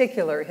in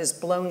particular, his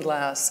blown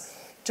glass,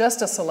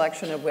 just a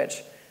selection of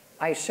which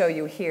I show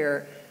you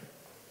here.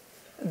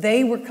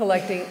 They were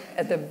collecting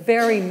at the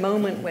very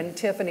moment when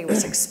Tiffany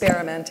was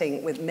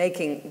experimenting with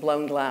making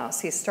blown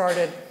glass. He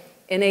started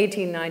in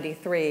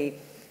 1893.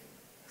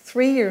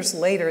 3 years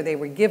later, they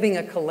were giving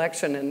a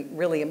collection, a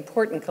really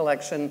important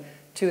collection,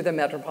 to the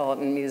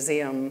Metropolitan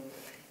Museum.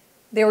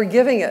 They were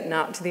giving it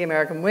not to the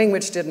American Wing,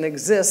 which didn't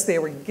exist. They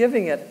were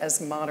giving it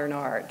as modern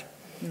art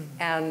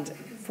and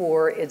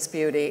for its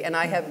beauty. And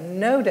I have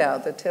no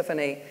doubt that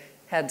Tiffany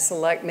had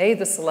made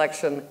the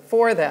selection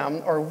for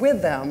them or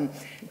with them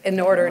in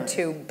order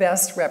to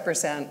best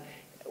represent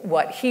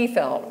what he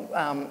felt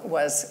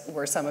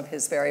were some of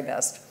his very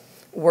best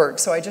work.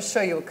 So I just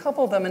show you a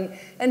couple of them.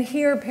 And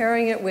here,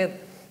 pairing it with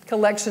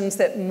collections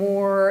that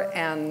Moore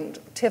and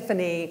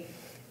Tiffany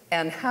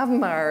and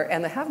Havemeyer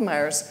and the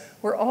Havemeyers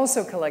were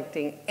also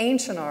collecting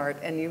ancient art,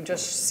 and you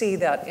just see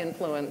that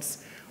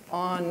influence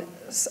on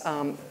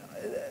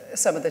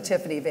some of the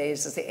Tiffany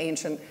vases,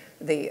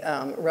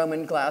 the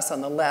Roman glass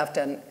on the left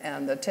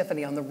and the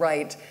Tiffany on the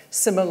right.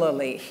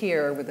 Similarly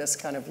here with this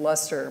kind of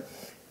luster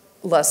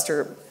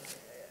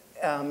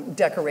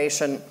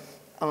decoration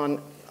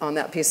on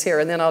that piece here.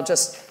 And then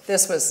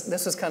this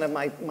was kind of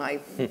my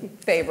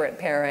favorite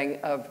pairing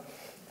of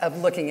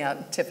looking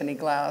at Tiffany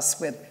glass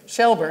with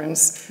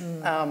Shelburne's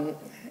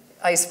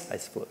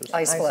ice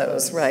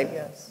flows, right?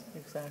 Yes,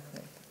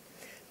 exactly.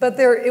 But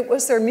it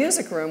was their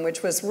music room,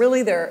 which was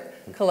really their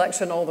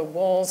collection. All the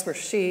walls were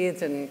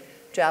sheathed in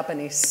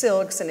Japanese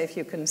silks, and if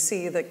you can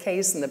see the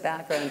case in the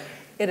background,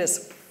 it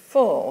is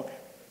full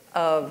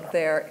of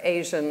their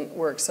Asian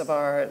works of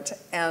art,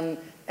 and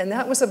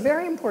that was a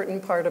very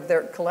important part of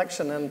their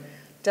collection. And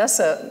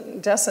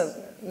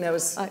Dessa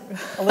knows a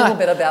little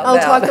bit about I'll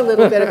that. talk a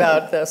little bit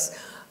about this.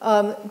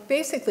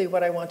 Basically,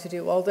 what I want to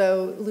do,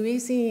 although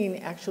Louisine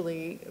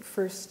actually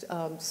first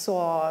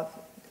saw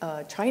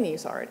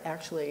Chinese art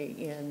actually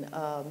in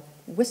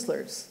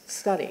Whistler's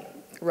study,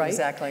 right?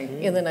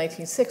 Exactly. In the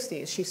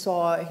 1960s. She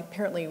saw,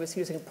 apparently he was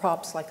using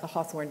props like a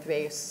Hawthorne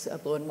vase,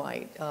 blue and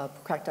white,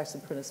 cracked ice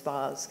and prunus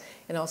vase,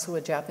 and also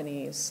a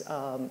Japanese,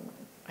 I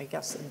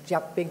guess,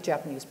 big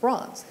Japanese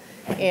bronze.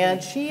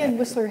 And she and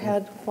Whistler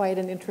had quite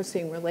an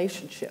interesting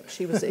relationship.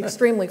 She was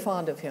extremely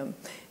fond of him.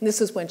 And this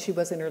is when she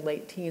was in her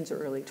late teens or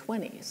early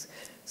 20s.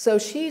 So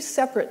she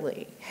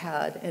separately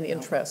had an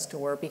interest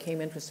or became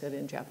interested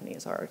in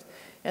Japanese art.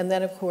 And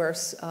then, of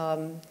course,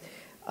 H.O.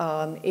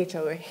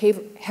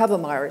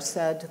 Havemeyer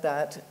said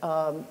that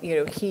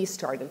he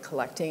started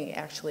collecting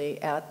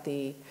actually at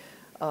the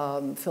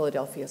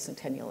Philadelphia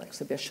Centennial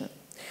Exhibition.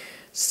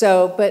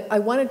 So, but I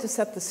wanted to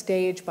set the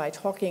stage by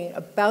talking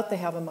about the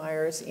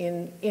Havemeyers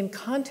in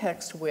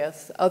context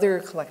with other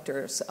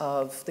collectors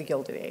of the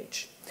Gilded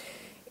Age.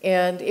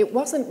 And it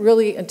wasn't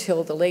really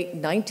until the late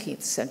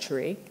 19th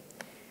century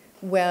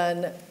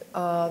when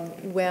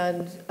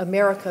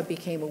America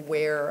became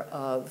aware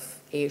of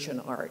Asian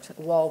art.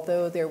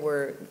 Although there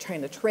were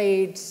China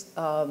trades,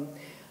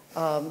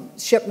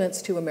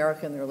 shipments to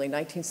America in the early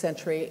 19th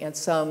century, and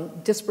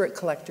some disparate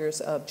collectors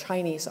of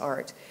Chinese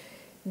art,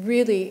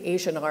 really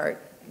Asian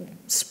art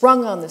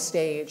sprung on the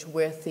stage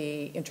with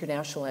the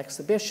international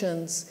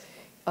exhibitions,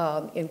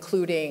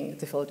 including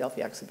the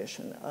Philadelphia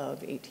exhibition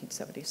of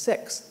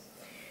 1876.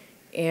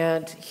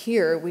 And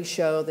here we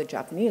show the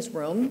Japanese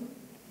room,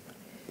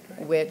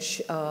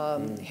 which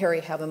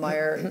Harry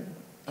Havemeyer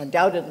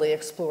undoubtedly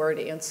explored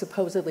and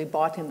supposedly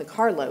bought in the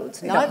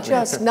carloads. Not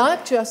just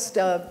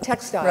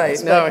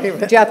textiles,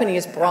 but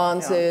Japanese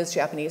bronzes,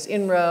 Japanese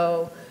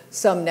inro,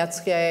 some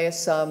netsuke,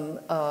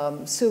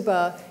 some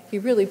suba. He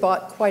really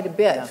bought quite a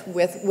bit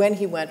when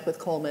he went with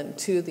Coleman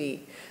to the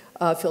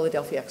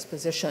Philadelphia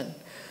exposition.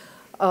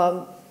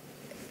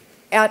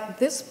 At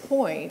this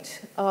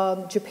point,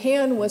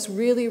 Japan was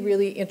really,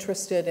 really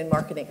interested in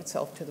marketing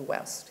itself to the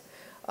West.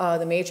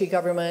 The Meiji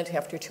government,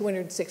 after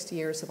 260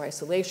 years of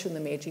isolation, the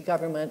Meiji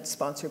government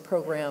sponsored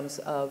programs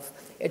of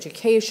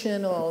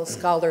educational,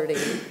 scholarly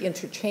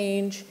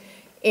interchange,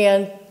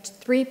 and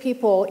three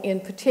people in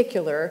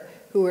particular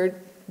who were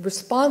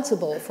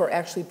responsible for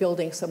actually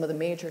building some of the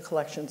major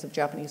collections of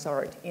Japanese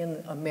art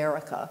in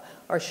America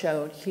are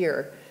shown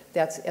here.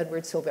 That's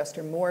Edward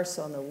Sylvester Morse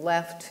on the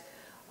left,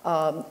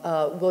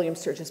 William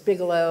Sturgis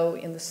Bigelow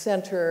in the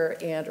center,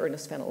 and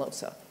Ernest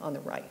Fenollosa on the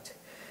right.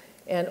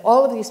 And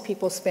all of these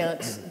people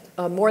spent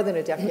more than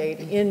a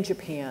decade in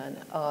Japan,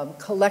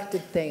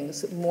 collected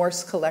things.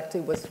 Morse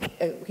collected,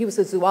 he was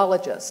a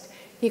zoologist.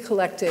 He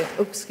collected,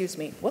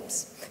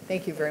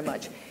 thank you very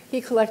much.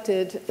 He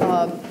collected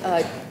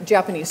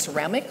Japanese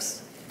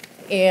ceramics,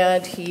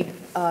 and he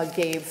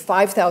gave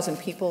 5,000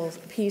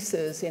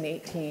 pieces in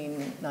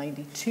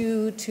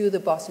 1892 to the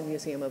Boston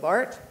Museum of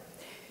Art.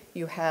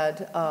 You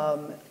had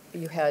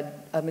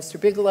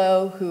Mr.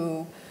 Bigelow,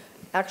 who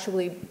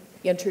actually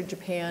entered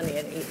Japan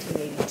in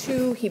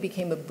 1882. He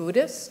became a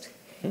Buddhist.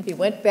 He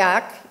went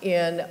back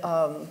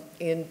to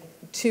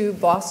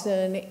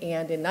Boston,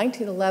 and in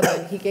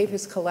 1911, he gave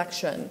his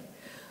collection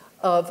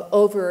of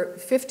over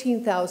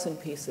 15,000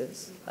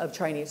 pieces of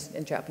Chinese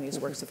and Japanese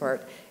works of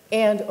art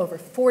and over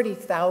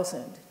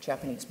 40,000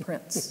 Japanese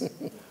prints.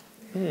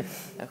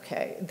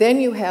 Okay, then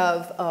you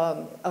have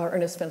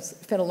Ernest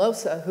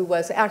Fenollosa, who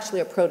was actually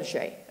a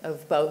protege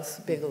of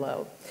both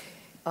Bigelow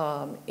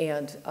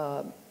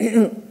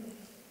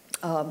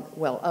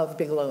of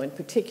Bigelow in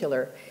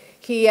particular.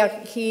 He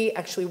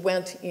actually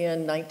went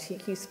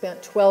he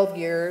spent 12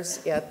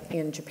 years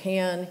in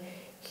Japan.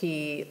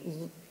 He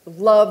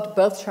loved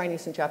both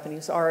Chinese and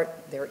Japanese art,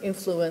 their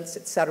influence,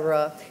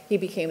 etc. He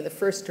became the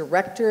first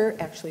director,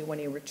 actually, when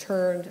he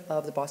returned,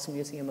 of the Boston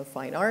Museum of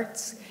Fine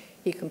Arts.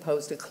 He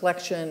composed a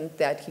collection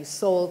that he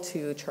sold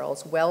to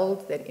Charles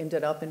Weld that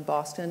ended up in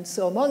Boston.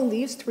 So among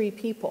these three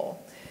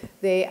people,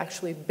 they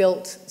actually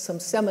built some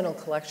seminal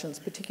collections,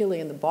 particularly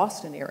in the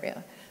Boston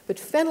area. But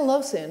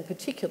Fenollosa, in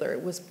particular,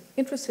 was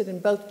interested in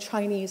both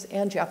Chinese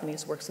and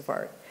Japanese works of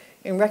art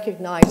and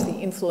recognized the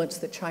influence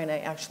that China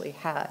actually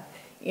had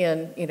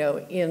in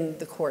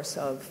the course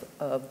of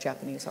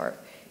Japanese art.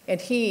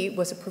 And he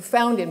was a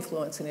profound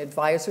influence and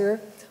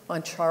advisor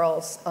on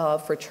Charles Lang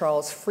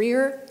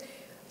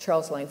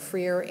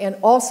Freer, and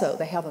also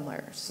the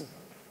Havemeyers.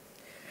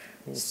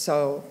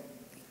 So,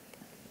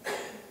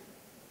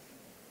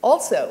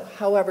 also,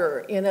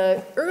 however, in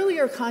an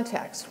earlier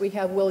context, we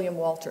have William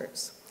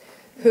Walters,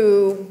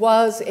 who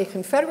was a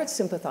Confederate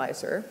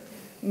sympathizer,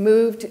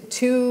 moved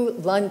to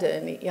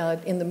London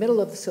in the middle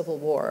of the Civil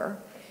War,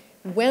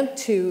 went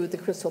to the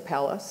Crystal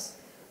Palace,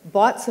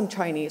 bought some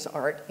Chinese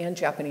art and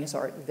Japanese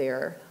art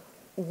there,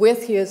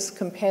 with his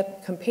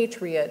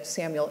compatriot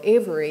Samuel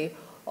Avery,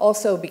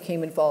 also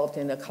became involved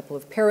in a couple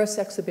of Paris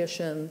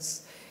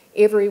exhibitions.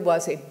 Avery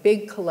was a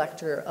big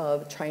collector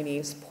of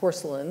Chinese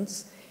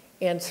porcelains,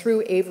 and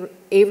through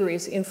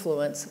Avery's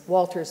influence,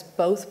 Walters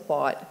both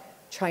bought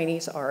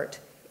Chinese art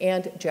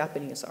and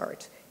Japanese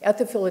art. At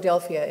the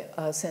Philadelphia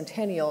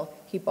Centennial,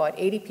 he bought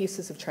 80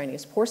 pieces of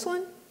Chinese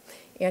porcelain,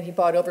 and he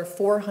bought over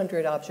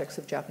 400 objects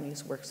of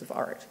Japanese works of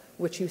art,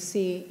 which you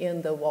see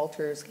in the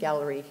Walters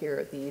gallery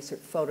here. These are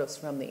photos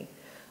from the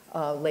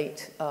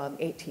late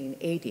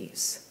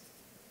 1880s.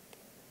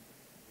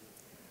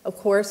 Of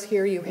course,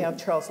 here you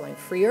have Charles Lang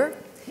Freer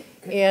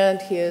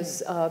and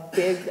his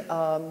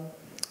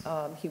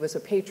he was a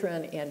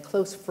patron and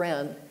close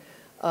friend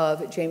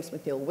of James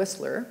McNeill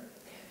Whistler.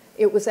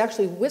 It was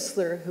actually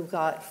Whistler who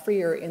got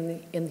Freer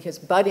in his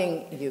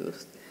budding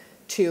youth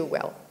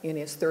in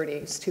his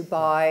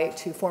 30s,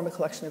 to form a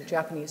collection of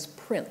Japanese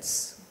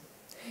prints.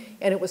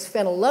 And it was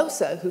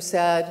Fenollosa who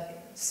said,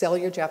 sell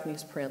your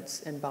Japanese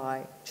prints and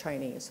buy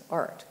Chinese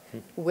art,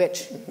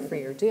 which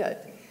Freer did.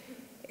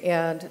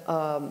 And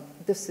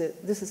this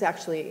is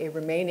actually a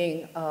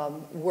remaining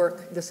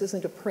work. This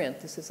isn't a print.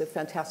 This is a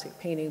fantastic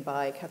painting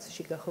by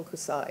Katsushika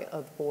Hokusai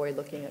of Boy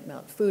looking at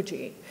Mount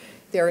Fuji.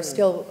 There are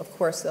still, of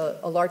course,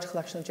 a large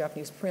collection of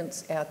Japanese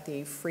prints at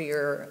the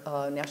Freer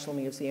National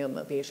Museum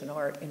of Asian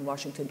Art in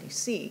Washington,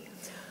 D.C.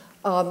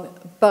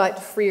 But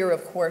Freer,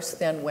 of course,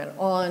 then went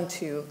on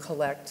to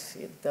collect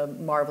the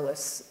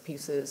marvelous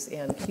pieces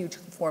and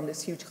formed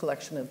this huge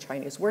collection of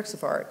Chinese works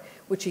of art,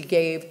 which he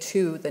gave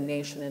to the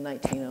nation in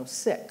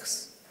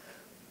 1906.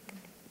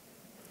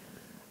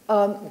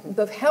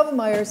 The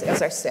Havemeyers,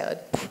 as I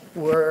said,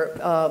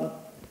 were,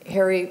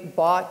 Harry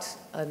bought,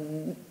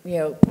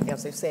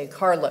 as they say,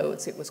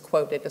 carloads. It was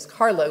quoted as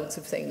carloads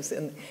of things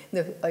in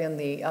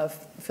the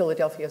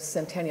Philadelphia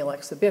Centennial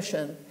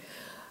Exhibition.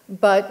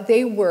 But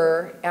they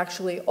were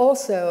actually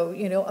also,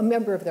 a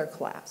member of their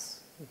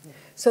class.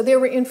 So they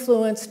were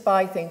influenced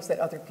by things that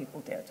other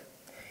people did.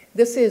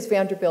 This is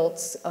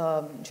Vanderbilt's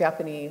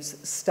Japanese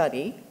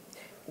study,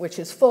 which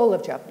is full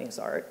of Japanese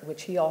art,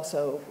 which he was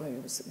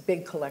a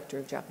big collector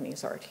of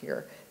Japanese art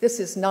here. This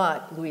is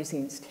not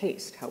Louisine's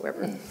taste,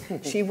 however.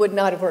 She would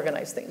not have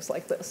organized things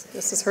like this.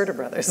 This is Herder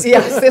Brothers.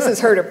 Yes, this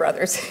is Herder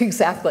Brothers,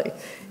 exactly.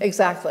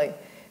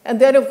 And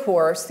then, of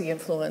course, the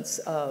influence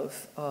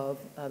of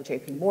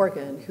J.P.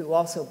 Morgan, who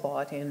also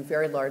bought in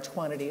very large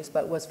quantities,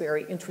 but was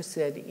very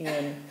interested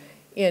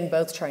in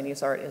both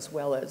Chinese art as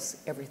well as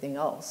everything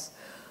else.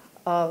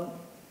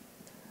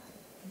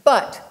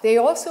 But they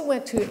also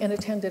went to and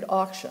attended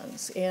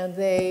auctions, and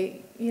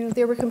they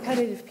were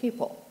competitive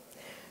people.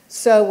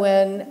 So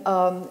when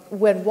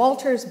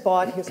Walters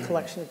bought his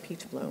collection of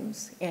peach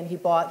blooms, and he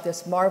bought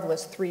this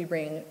marvelous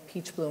 3-ring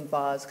peach bloom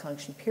vase,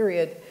 Kangxi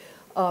period,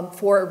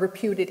 for a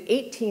reputed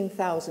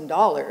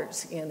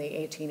 $18,000 in the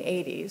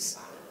 1880s.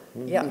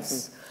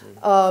 Yes.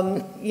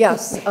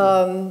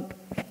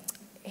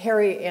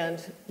 Harry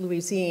and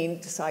Louisine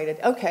decided,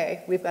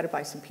 okay, we've got to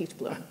buy some peach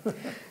bloom.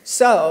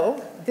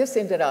 So this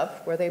ended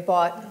up where they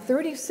bought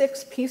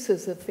 36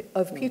 pieces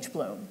of peach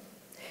bloom.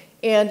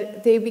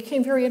 And they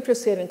became very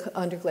interested in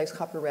underglazed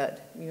copper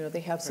red. They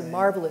have some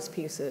marvelous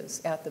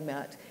pieces at the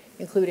Met,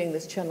 including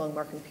this Qianlong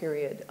Marken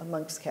period, a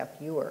monk's cap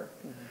ewer.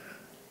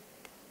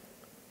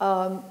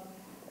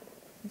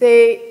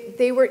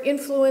 They were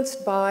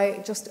influenced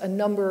by just a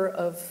number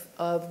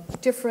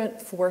of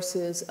different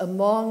forces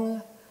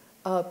among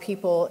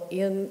people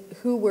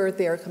who were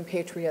their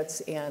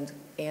compatriots and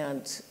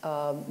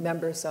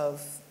members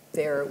of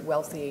their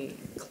wealthy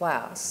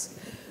class.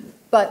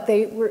 But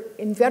they were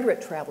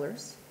inveterate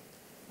travelers.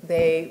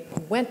 They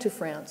went to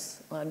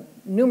France on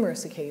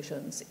numerous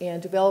occasions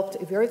and developed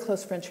a very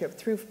close friendship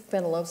through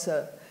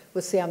Fenollosa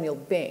with Samuel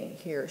Bing,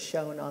 here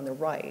shown on the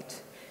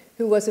right,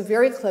 who was a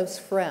very close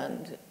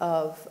friend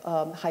of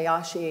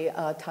Hayashi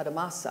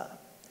Tadamasa.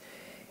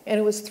 And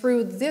it was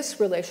through this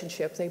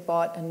relationship they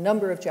bought a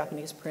number of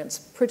Japanese prints,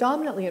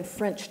 predominantly in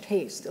French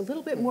taste, a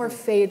little bit more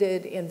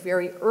faded and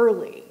very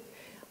early,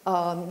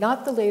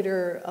 not the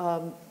later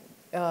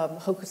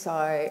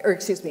Hokusai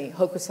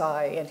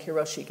and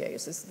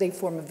Hiroshige's.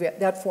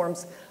 That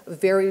forms a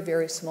very,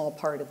 very small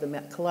part of the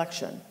Met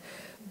collection.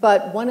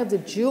 But one of the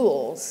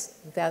jewels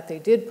that they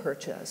did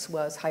purchase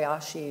was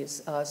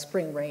Hayashi's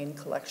Spring Rain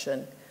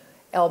collection.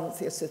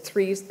 It's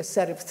a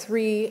set of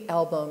 3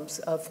 albums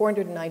of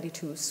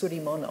 492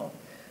 surimono.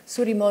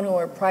 Surimono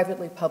are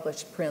privately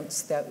published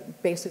prints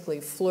that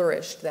basically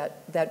flourished,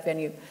 that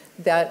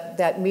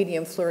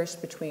medium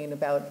flourished between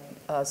about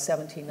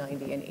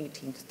 1790 and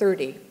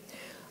 1830,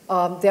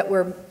 that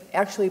were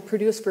actually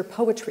produced for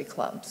poetry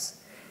clubs.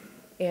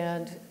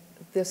 And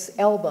this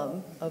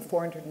album of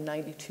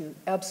 492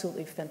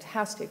 absolutely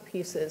fantastic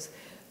pieces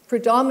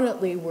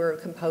predominantly were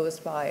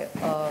composed by,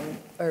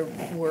 or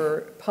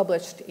were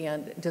published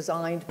and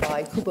designed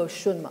by Kubo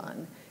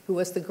Shunman, who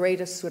was the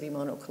greatest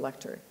surimono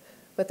collector.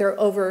 But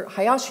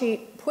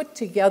Hayashi put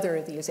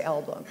together these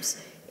albums,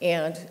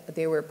 and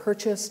they were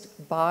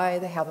purchased by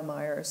the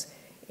Havemeyers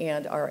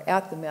and are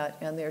at the Met,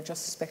 and they're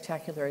just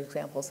spectacular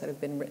examples that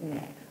have been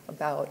written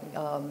about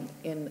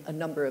in a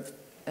number of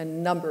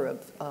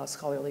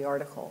scholarly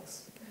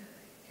articles.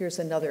 Here's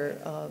another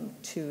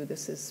 2.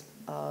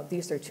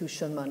 These are 2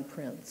 Shunman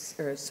prints,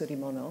 or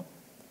surimono.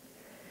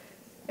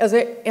 As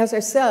I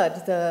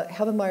said, the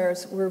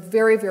Havemeyers were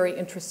very, very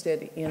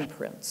interested in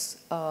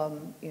prints.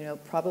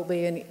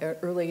 Probably an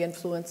early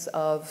influence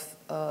of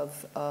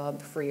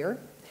Freer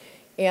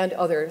and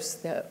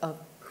others,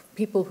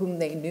 people whom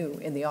they knew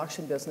in the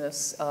auction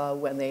business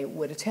when they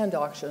would attend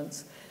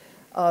auctions.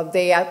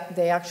 They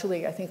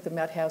actually, I think the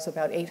Met has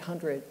about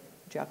 800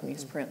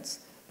 Japanese prints.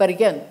 But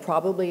again,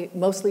 probably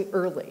mostly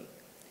early,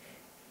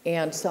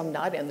 and some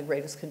not in the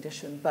greatest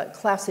condition, but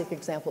classic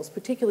examples,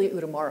 particularly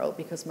Utamaro,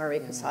 because Marie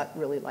Cassatt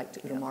really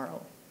liked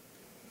Utamaro.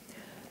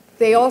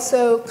 They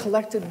also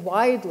collected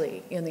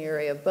widely in the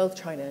area of both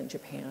China and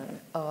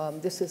Japan.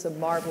 This is a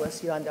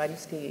marvelous Yuan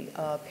Dynasty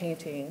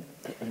painting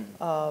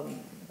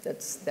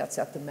that's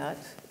at the Met.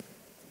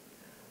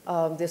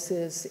 This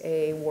is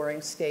a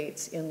Warring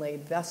States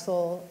inlaid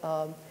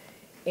vessel,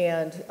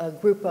 and a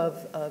group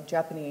of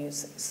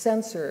Japanese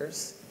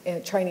censors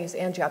Chinese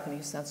and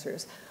Japanese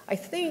censors. I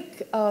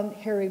think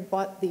Harry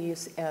bought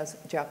these as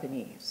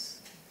Japanese.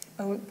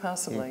 Oh,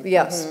 possibly.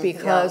 Yes,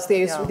 because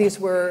these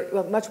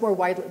were much more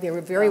widely, they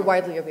were very Yeah.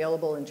 widely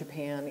available in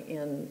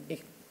Japan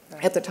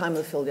at the time of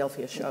the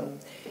Philadelphia show.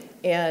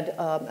 And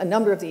a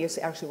number of these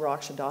actually were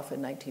auctioned off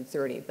in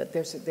 1930, but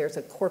there's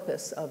a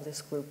corpus of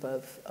this group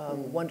of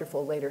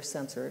wonderful later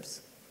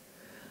censors.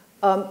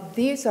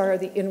 These are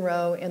the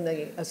Inro and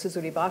the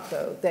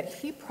Suzuribato that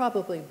he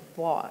probably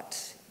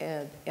bought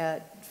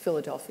at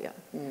Philadelphia.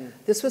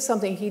 This was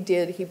something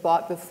he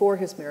bought before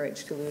his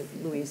marriage to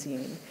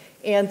Louisine.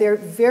 And they're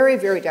very,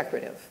 very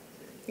decorative.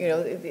 You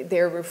know,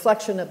 they're a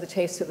reflection of the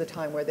taste of the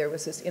time where there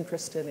was this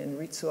interest in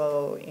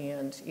Ritsuo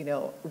and, you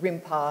know,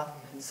 rimpa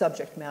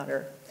subject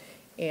matter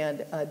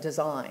and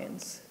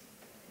designs.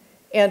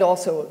 And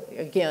also,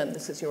 again,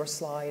 this is your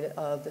slide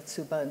of the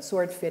tsuba and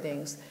sword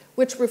fittings,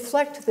 which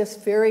reflect this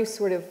very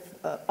sort of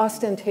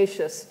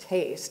ostentatious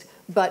taste,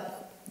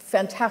 but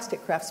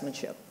fantastic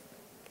craftsmanship.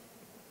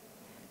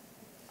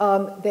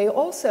 They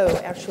also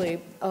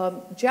actually,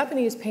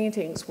 Japanese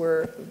paintings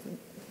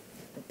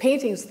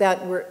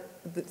that were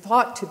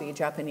thought to be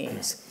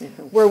Japanese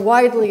were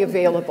widely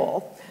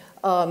available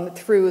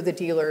through the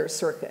dealer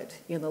circuit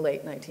in the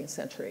late 19th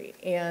century.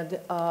 And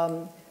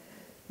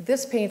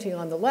this painting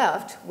on the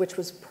left, which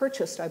was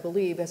purchased, I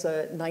believe, as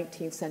a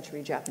 19th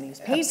century Japanese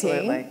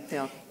painting,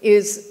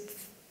 is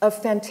a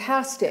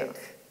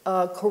fantastic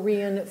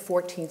Korean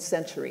 14th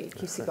century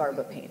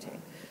Kisigarbha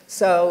painting.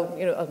 So,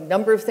 you know, a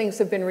number of things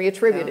have been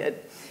reattributed.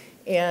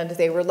 And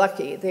they were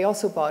lucky. They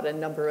also bought a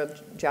number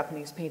of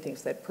Japanese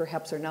paintings that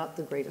perhaps are not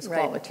the greatest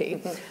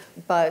quality,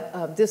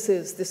 but this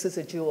is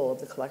a jewel of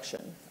the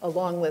collection,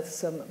 along with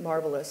some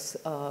marvelous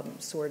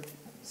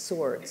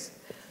swords.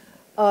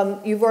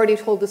 You've already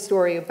told the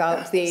story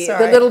about the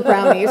little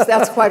brownies.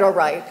 That's quite all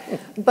right.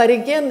 But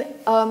again,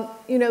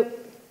 you know,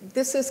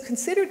 this is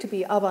considered to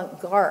be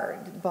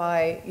avant-garde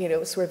by, you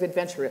know, sort of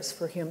adventurous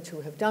for him to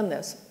have done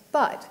this.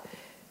 But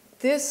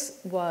this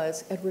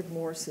was Edward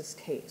Morse's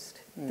taste.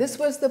 This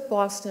was the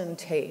Boston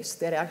taste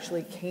that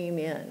actually came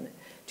in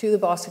to the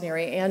Boston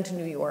area and to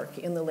New York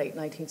in the late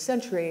 19th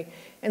century.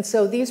 And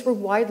so these were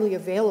widely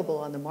available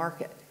on the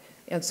market.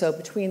 And so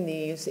between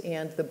these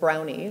and the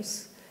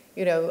brownies,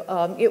 you know,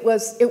 it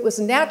was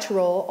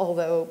natural,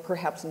 although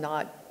perhaps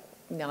not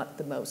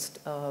the most,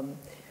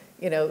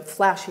 you know,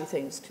 flashy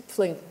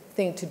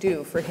thing to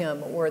do for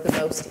him, or the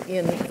most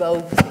in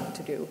vogue thing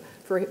to do,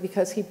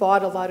 because he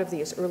bought a lot of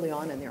these early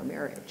on in their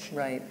marriage.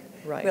 Right.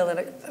 Right. Well, and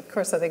of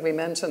course, I think we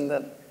mentioned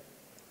that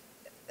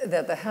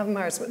the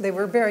Havemeyers, they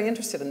were very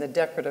interested in the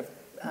decorative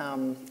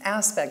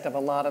aspect of a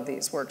lot of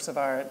these works of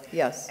art.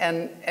 Yes.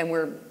 And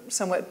were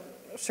somewhat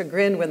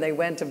chagrined when they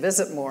went to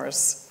visit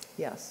Morse.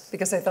 Yes.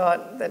 Because they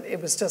thought that it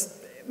was just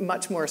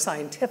much more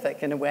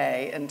scientific in a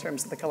way in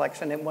terms of the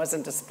collection. It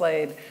wasn't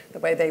displayed the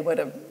way they would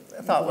have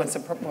thought was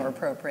more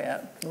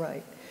appropriate.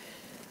 Right.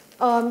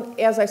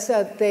 As I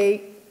said,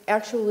 they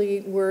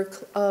actually were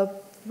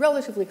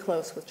relatively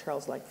close with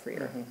Charles Like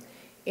Freer.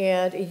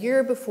 And a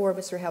year before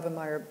Mr.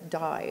 Havemeyer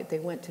died, they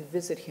went to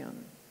visit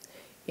him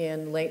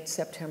in late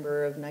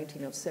September of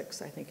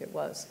 1906, I think it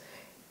was,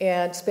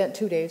 and spent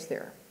 2 days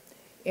there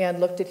and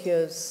looked at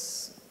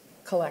his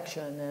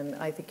collection. And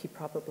I think he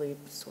probably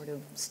sort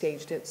of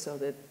staged it so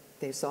that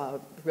they saw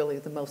really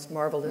the most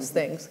marvelous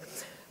things.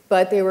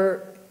 But they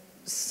were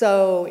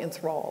so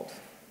enthralled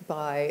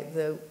by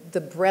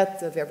the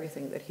breadth of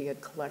everything that he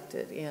had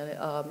collected.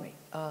 And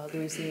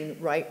Louisine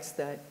writes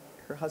that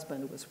her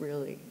husband was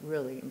really,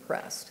 really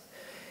impressed.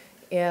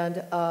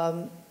 And,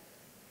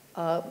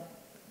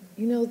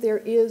 you know, there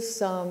is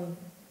some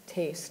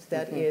taste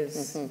that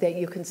that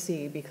you can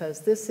see,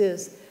 because this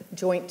is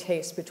joint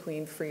taste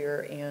between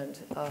Freer and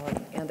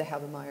the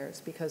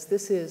Havemeyers, because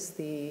this is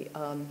the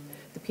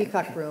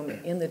Peacock Room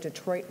in the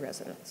Detroit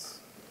residence.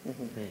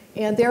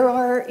 And there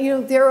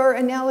are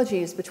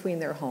analogies between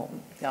their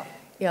home at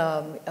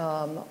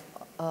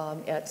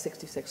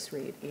 66th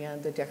Street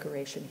and the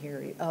decoration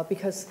here,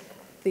 because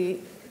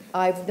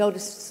I've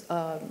noticed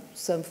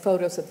some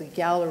photos of the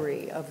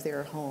gallery of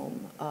their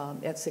home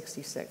at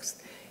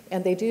 66th,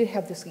 and they do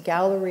have this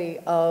gallery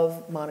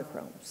of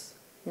monochromes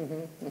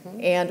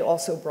and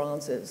also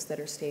bronzes that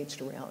are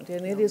staged around,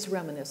 and it is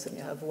reminiscent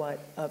of what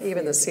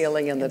even the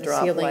ceiling and the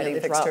drop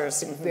lighting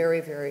fixtures. Very,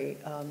 very,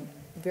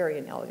 very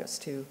analogous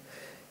to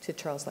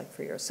Charles Like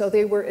Freer. So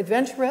they were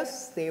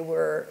adventurous. They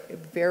were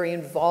very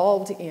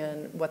involved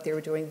in what they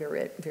were doing. They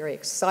were very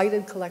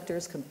excited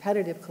collectors,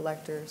 competitive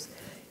collectors.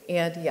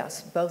 And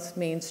yes, both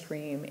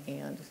mainstream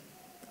and,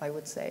 I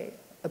would say,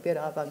 a bit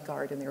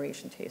avant-garde in their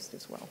Asian taste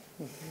as well.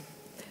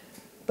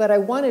 But I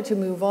wanted to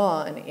move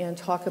on and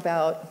talk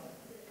about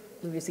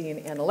Louisine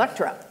and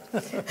Electra.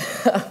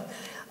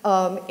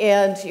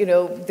 And, you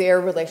know,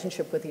 their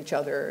relationship with each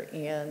other,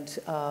 and,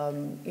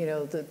 you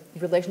know, the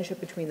relationship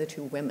between the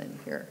two women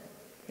here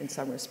in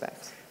some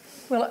respects.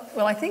 Well,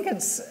 I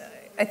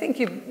think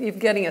you're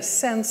getting a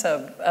sense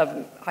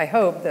of I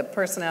hope, the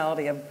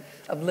personality of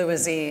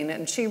Louisine,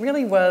 and she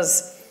really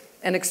was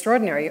an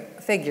extraordinary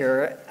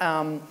figure.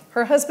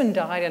 Her husband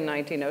died in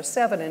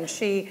 1907, and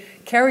she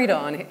carried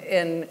on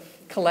in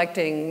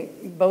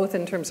collecting both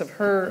in terms of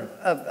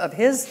of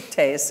his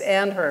tastes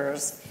and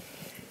hers.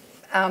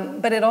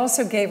 But it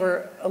also gave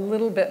her a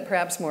little bit,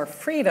 perhaps more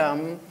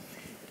freedom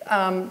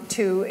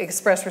to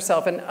express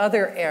herself in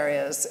other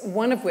areas,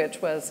 one of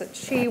which was that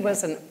she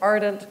was an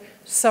ardent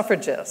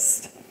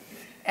suffragist.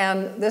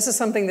 And this is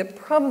something that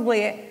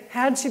probably,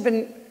 had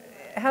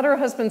her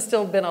husband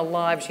still been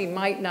alive, she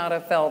might not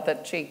have felt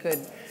that she could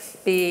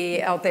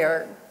be out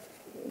there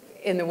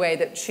in the way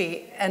that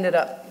she ended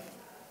up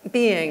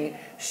being.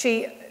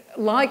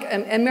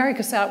 And Mary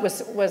Cassatt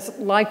was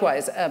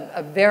likewise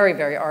a very,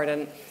 very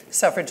ardent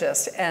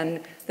suffragist,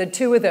 and the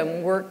two of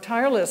them worked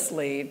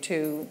tirelessly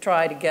to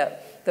try to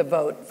get the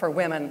vote for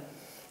women.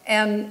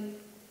 And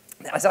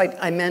as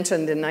I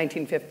mentioned, in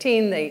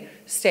 1915, they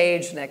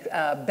staged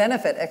a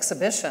benefit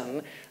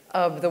exhibition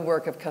of the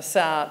work of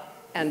Cassatt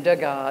and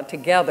Degas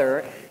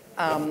together.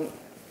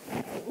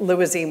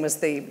 Louisine was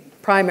the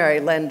primary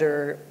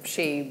lender.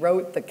 She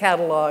wrote the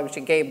catalog. She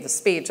gave the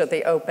speech at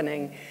the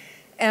opening.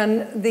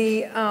 And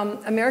the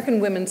American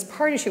Women's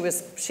Party, I can't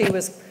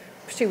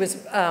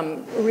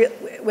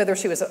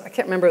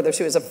remember whether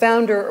she was a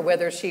founder or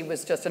whether she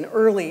was just an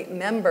early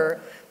member,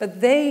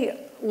 but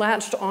they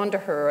latched onto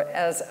her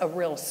as a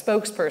real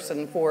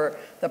spokesperson for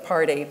the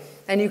party.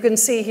 And you can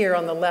see here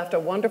on the left a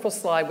wonderful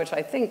slide, which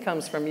I think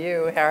comes from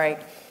you, Harry,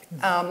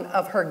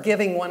 of her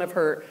giving one of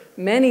her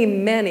many,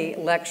 many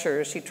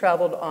lectures. She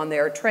traveled on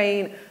their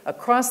train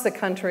across the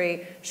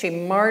country. She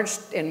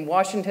marched in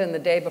Washington the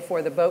day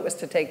before the vote was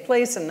to take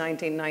place in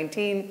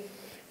 1919,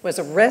 was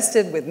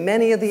arrested with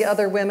many of the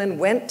other women,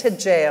 went to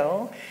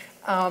jail.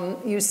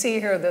 You see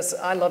here this,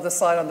 I love the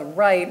slide on the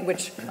right,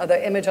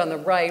 the image on the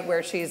right,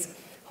 where she's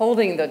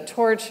holding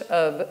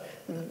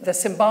the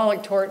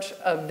symbolic torch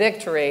of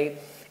victory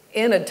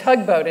in a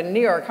tugboat in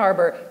New York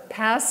Harbor,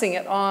 passing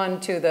it on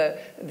to the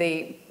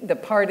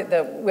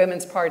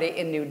Women's Party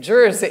in New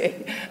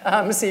Jersey.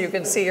 So you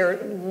can see her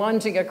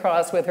lunging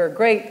across with her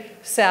great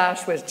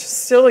sash, which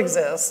still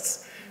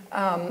exists.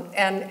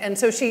 And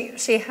so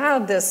she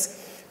had this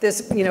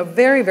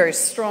very, very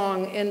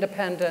strong,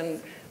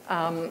 independent,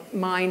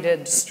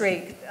 minded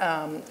streak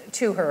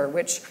to her,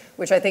 which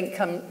I think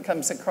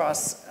comes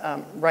across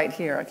right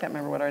here. I can't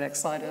remember what our next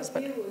slide is,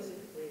 but.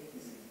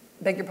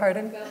 Beg your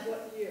pardon? About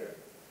what year?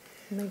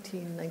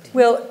 1919.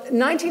 Well,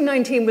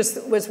 1919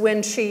 was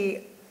when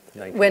she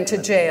went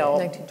to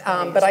jail.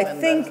 But I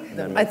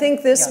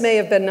think this may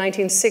have been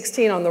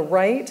 1916 on the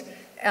right.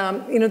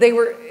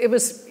 It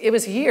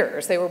was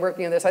years they were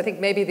working on this. I think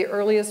maybe the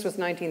earliest was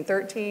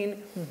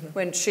 1913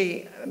 when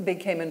she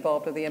became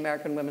involved with the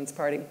American Women's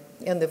Party.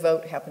 And the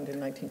vote happened in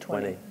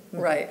 1920.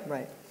 Right.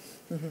 Right.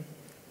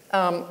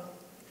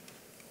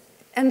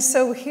 And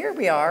so here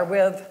we are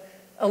with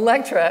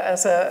Electra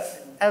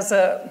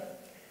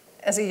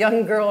as a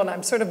young girl, and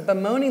I'm sort of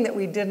bemoaning that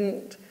we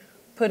didn't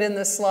put in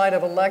the slide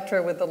of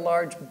Electra with the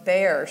large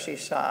bear she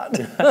shot.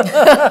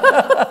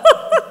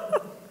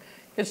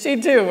 Because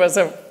she too was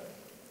a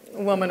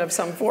woman of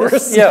some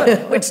force,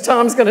 which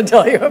Tom's going to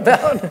tell you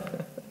about.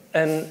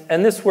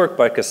 And this work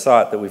by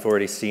Cassatt that we've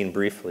already seen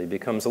briefly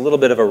becomes a little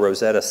bit of a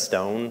Rosetta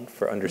Stone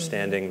for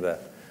understanding the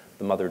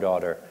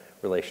mother-daughter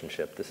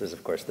relationship. This is,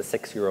 of course, the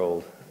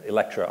 6-year-old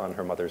Electra on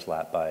her mother's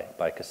lap by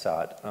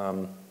Cassatt.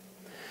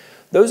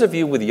 Those of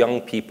you with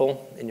young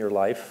people in your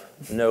life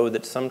know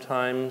that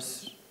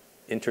sometimes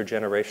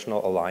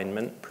intergenerational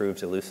alignment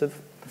proves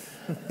elusive.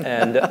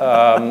 And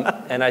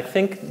I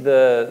think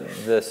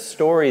the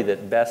story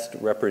that best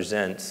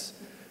represents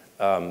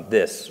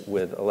this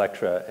with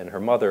Electra and her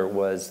mother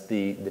was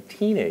the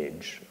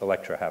teenage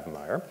Electra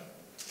Havemeyer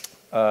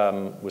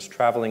was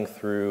traveling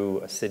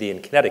through a city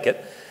in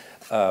Connecticut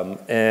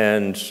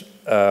and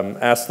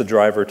asked the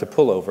driver to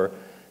pull over,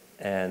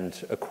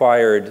 and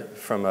acquired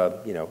from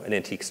an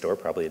antique store,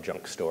 probably a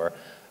junk store,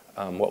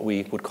 what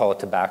we would call a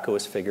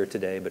tobaccoist figure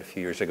today, but a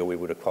few years ago we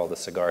would have called a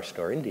cigar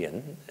store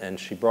Indian. And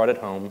she brought it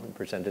home and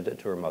presented it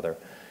to her mother,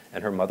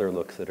 and her mother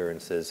looks at her and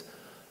says,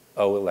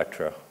 "Oh,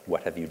 Electra,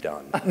 what have you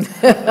done?"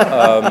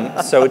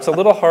 So it's a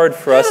little hard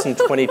for us in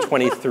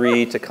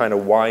 2023 to kind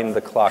of wind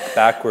the clock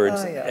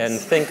backwards and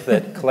think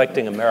that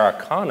collecting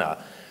Americana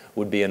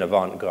would be an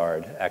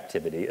avant-garde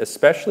activity,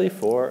 especially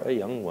for a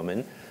young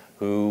woman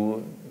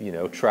who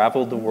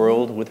traveled the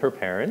world with her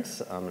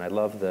parents. And I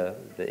love the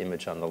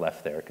image on the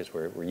left there, because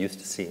we're used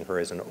to seeing her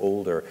as an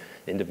older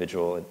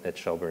individual at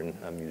Shelburne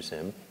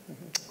Museum,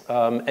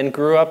 and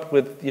grew up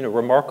with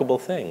remarkable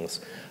things.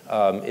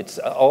 It's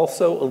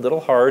also a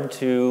little hard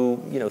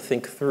to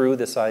think through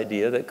this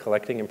idea that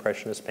collecting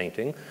Impressionist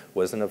painting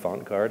was an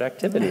avant-garde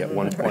activity at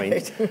one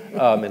point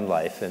in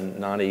life. And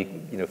Nani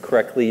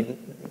correctly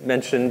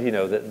mentioned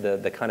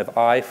the kind of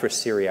eye for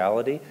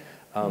seriality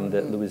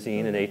that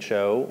Louisine and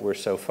H.O. were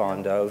so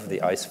fond of,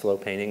 the ice flow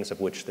paintings,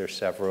 of which there's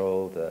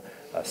several, the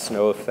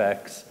snow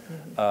effects,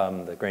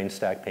 the grain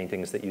stack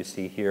paintings that you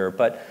see here.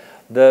 But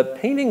The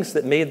paintings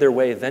that made their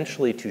way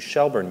eventually to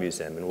Shelburne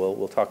Museum, and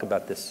we'll talk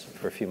about this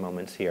for a few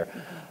moments here,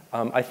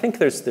 I think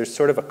there's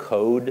sort of a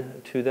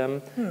code to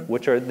them,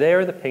 which are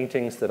they're the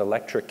paintings that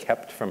Electra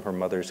kept from her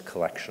mother's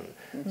collection.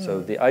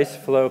 So the ice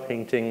flow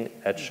painting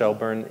at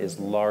Shelburne is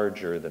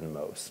larger than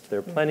most. There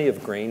are plenty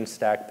of grain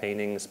stack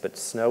paintings, but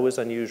snow is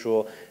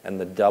unusual, and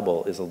the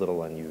double is a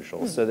little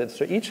unusual. So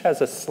each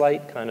has a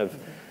slight kind of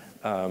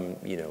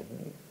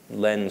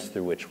lens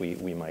through which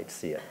we might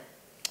see it.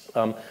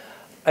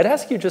 I'd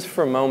ask you just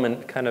for a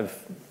moment, kind of,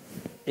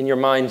 in your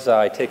mind's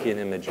eye, take an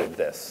image of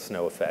this,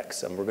 snow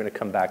effects. We're going to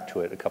come back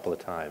to it a couple of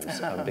times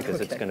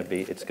because it's going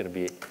to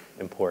be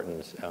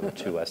important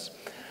to us.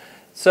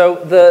 So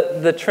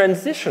the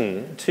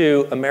transition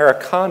to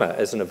Americana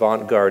as an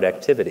avant-garde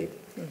activity,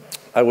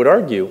 I would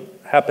argue,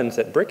 happens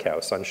at Brick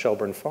House on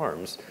Shelburne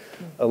Farms.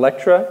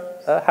 Electra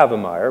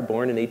Havemeyer,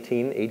 born in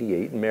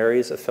 1888,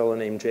 marries a fellow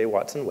named J.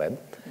 Watson Webb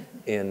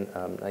in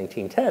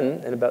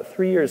 1910, and about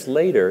 3 years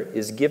later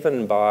is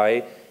given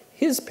by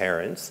his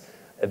parents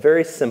a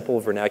very simple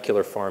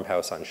vernacular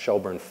farmhouse on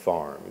Shelburne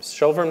Farms.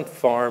 Shelburne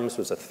Farms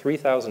was a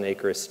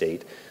 3,000-acre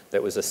estate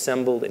that was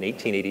assembled in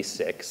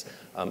 1886.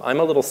 I'm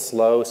a little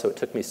slow, so it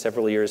took me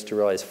several years to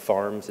realize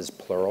farms is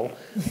plural.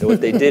 So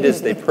what they did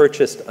is they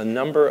purchased a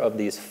number of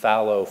these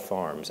fallow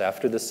farms.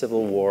 After the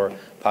Civil War,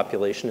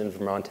 population in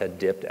Vermont had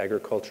dipped,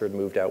 agriculture had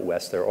moved out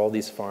west. There are all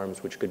these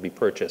farms which could be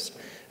purchased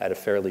at a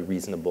fairly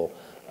reasonable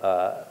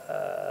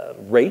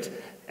rate.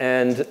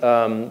 And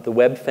the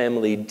Webb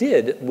family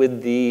did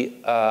with the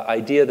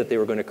idea that they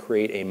were going to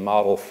create a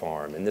model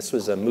farm. And this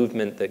was a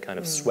movement that kind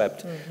of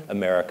swept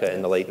America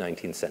in the late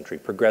 19th century.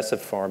 Progressive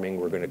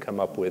farming, we're going to come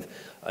up with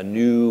a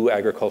new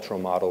agricultural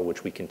model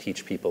which we can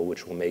teach people,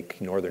 which will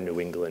make northern New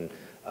England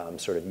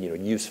sort of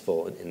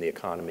useful in the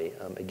economy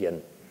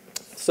again.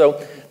 So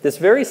this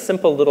very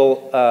simple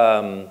little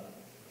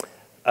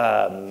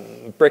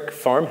brick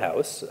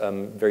farmhouse,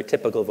 very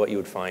typical of what you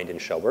would find in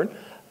Shelburne,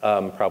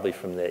 probably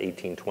from the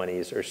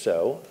 1820s or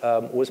so,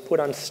 was put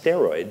on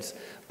steroids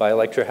by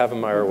Electra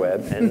Havemeyer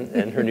Webb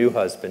and her new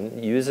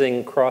husband,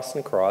 using Cross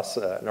 & Cross,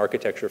 an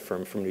architecture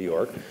firm from New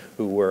York,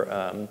 who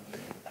were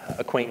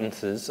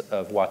acquaintances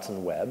of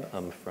Watson Webb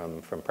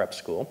from prep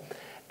school.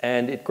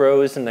 And it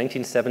grows in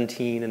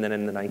 1917 and then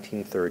in the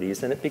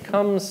 1930s, and it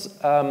becomes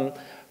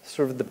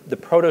sort of the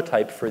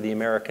prototype for the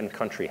American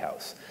country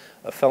house.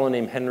 A fellow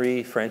named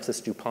Henry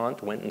Francis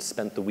DuPont went and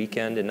spent the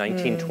weekend in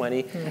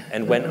 1920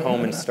 and went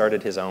home and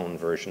started his own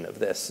version of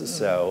this.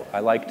 So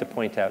I like to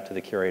point out to the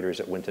curators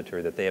at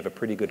Winterthur that they have a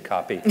pretty good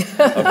copy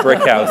of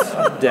Brick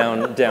House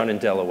down in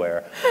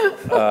Delaware.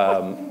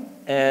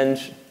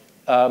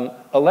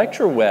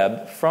 Electra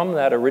Webb, from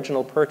that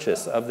original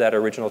purchase of that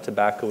original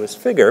tobaccoist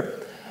figure,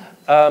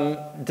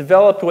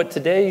 developed what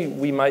today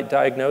we might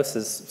diagnose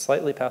as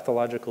slightly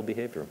pathological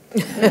behavior.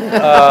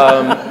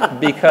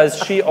 Because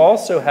she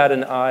also had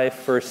an eye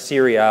for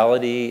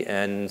seriality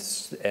and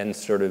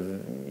sort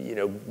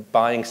of,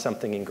 buying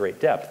something in great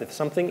depth. If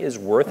something is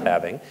worth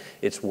having,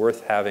 it's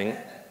worth having,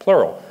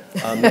 plural,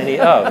 many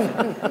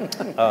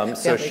of.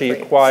 So she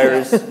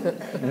acquires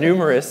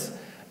numerous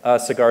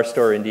cigar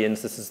store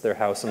Indians. This is their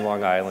house in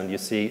Long Island. You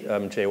see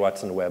J.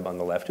 Watson Webb on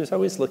the left, who's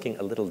always looking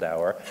a little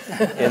dour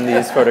in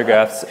these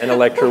photographs, and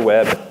Electra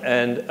Webb,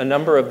 and a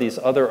number of these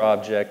other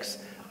objects,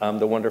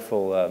 the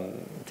wonderful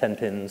 10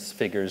 pins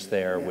figures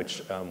there,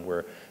 which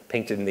were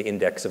painted in the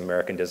Index of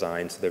American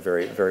Design, so they're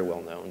very, very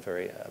well known,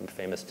 very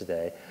famous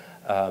today,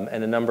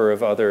 and a number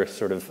of other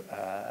sort of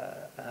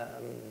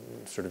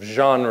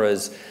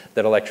genres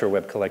that Electra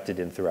Webb collected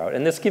in throughout.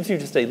 And this gives you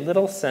just a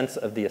little sense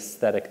of the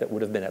aesthetic that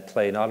would have been at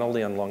play not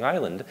only on Long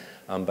Island,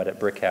 but at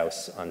Brick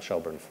House on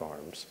Shelburne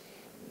Farms.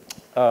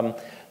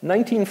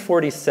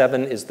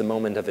 1947 is the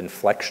moment of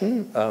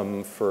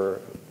inflection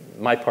for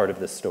my part of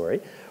this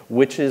story,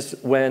 which is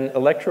when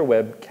Electra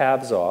Webb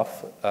calves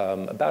off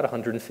about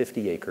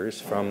 150 acres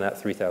from that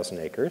 3,000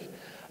 acres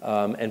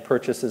and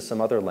purchases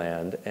some other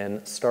land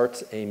and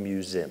starts a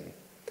museum.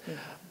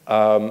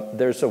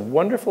 There's a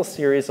wonderful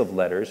series of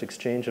letters,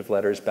 exchange of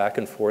letters back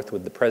and forth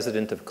with the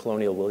president of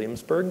Colonial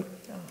Williamsburg.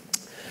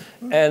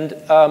 And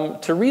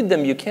to read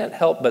them, you can't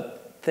help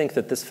but think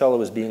that this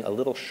fellow is being a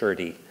little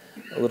shirty,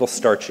 a little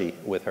starchy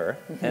with her.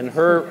 And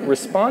her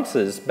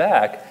responses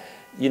back,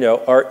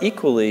 are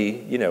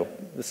equally,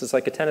 this is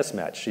like a tennis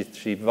match.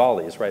 She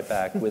volleys right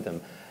back with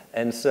him.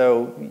 And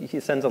so he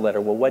sends a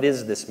letter, well, what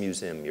is this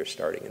museum you're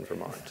starting in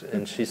Vermont?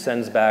 And she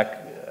sends back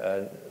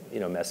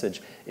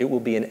message, it will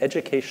be an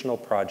educational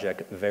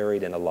project,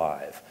 varied and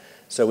alive.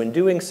 So in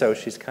doing so,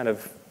 she's kind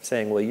of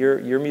saying, well,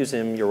 your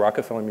museum, your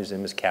Rockefeller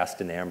Museum is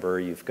cast in amber.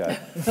 You've got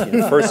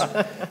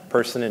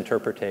first-person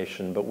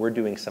interpretation, but we're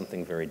doing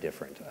something very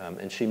different.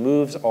 And she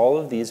moves all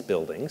of these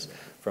buildings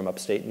from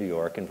upstate New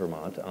York and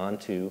Vermont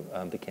onto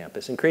the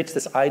campus and creates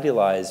this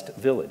idealized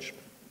village.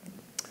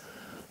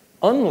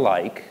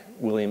 Unlike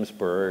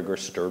Williamsburg or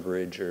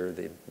Sturbridge or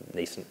the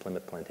nascent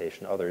Plymouth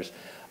Plantation, others.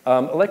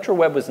 Electra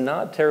Webb was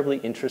not terribly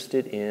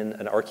interested in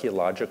an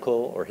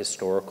archaeological or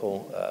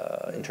historical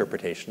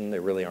interpretation.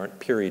 There really aren't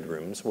period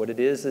rooms. What it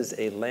is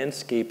a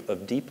landscape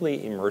of deeply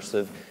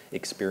immersive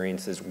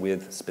experiences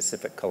with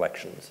specific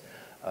collections.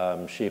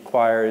 She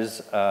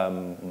acquires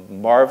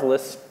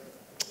marvelous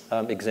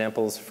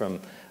examples from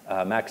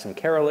Maxim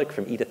Karalik,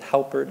 from Edith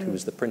Halpert, who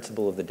was the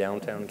principal of the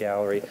Downtown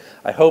Gallery.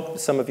 I hope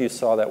some of you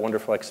saw that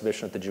wonderful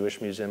exhibition at the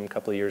Jewish Museum a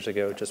couple of years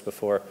ago, just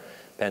before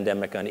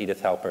pandemic, on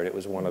Edith Halpert. It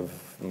was one of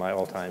my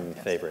all-time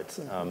favorites,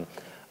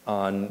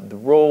 on the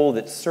role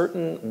that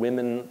certain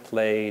women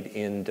played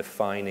in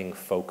defining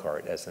folk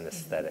art as an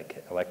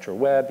aesthetic. Electra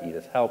Webb,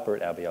 Edith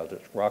Halpert, Abigail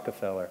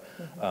Rockefeller,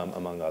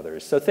 among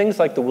others. So things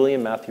like the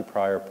William Matthew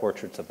Pryor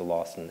Portraits of the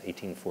Lost in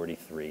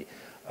 1843,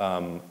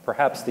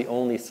 perhaps the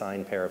only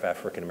signed pair of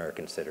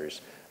African-American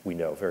sitters we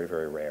know, very,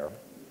 very rare,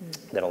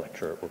 that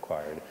Electra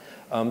required.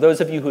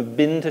 Those of you who've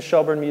been to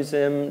Shelburne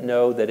Museum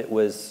know that it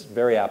was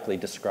very aptly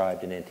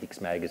described in Antiques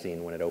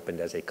Magazine when it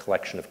opened as a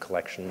collection of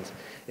collections.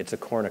 It's a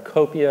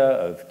cornucopia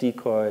of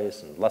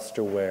decoys and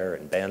lusterware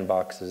and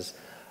bandboxes,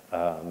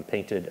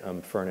 painted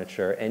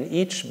furniture, and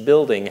each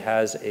building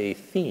has a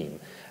theme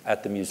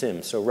at the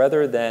museum. So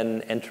rather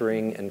than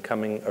entering and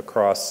coming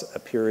across a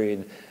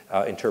period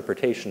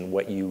interpretation,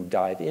 what you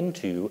dive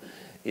into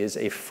is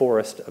a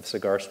forest of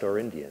cigar store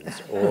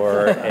Indians,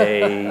 or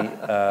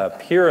a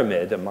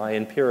pyramid, a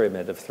Mayan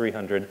pyramid of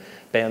 300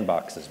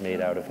 bandboxes made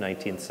out of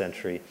 19th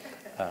century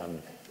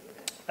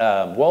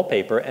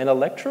wallpaper. And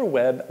Electra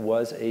Webb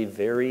was a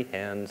very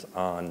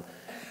hands-on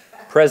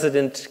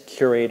president,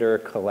 curator,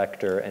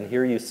 collector, and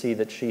here you see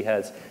that she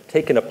has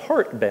taken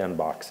apart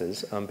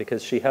bandboxes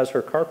because she has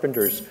her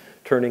carpenters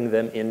turning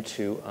them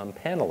into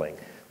paneling.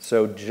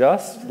 So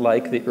just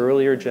like the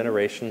earlier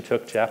generation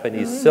took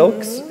Japanese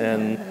silks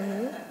and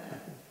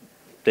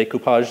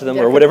decoupage them,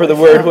 or whatever the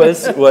word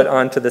was,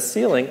 onto the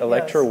ceiling,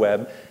 Electra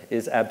Webb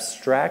is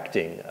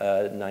abstracting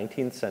a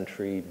 19th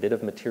century bit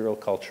of material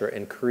culture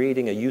and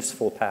creating a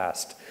useful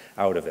past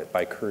out of it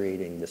by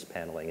creating this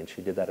paneling. And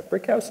she did that at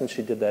Brick House, and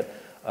she did that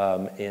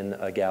in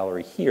a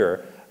gallery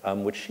here,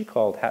 which she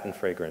called Hat and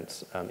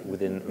Fragrance,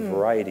 within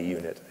Variety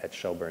Unit at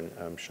Shelburne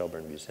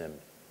Museum.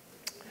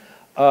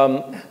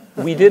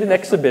 We did an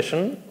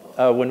exhibition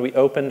when we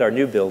opened our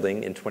new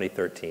building in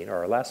 2013, or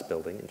our last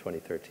building in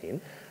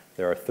 2013.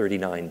 There are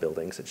 39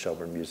 buildings at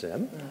Shelburne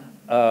Museum.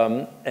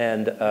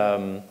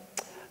 And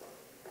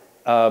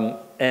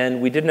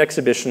we did an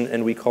exhibition,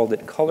 and we called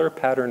it Color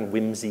Pattern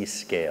Whimsy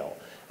Scale.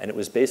 And it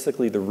was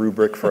basically the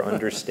rubric for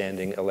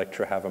understanding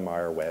Electra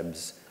Havemeyer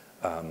Webb's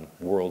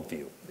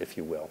worldview, if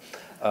you will.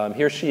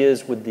 Here she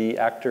is with the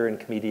actor and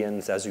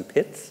comedian Zazu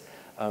Pitts.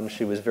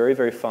 She was very,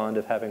 very fond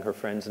of having her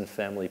friends and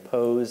family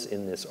pose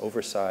in this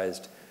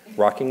oversized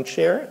rocking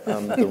chair.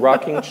 The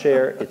rocking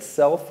chair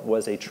itself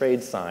was a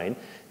trade sign.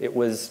 It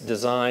was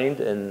designed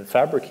and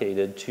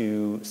fabricated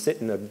to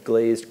sit in a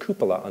glazed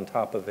cupola on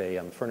top of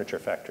a furniture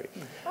factory.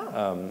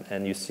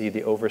 And you see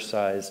the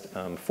oversized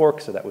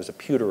fork, so that was a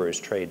pewterer's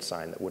trade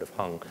sign that would have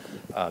hung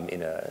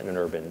in an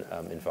urban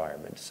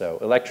environment. So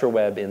Electra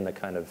Webb in the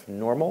kind of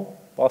normal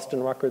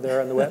Boston rocker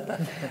there on the web,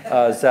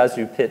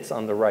 Zazu Pitts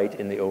on the right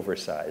in the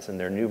oversize. And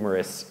there are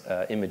numerous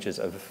images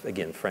of,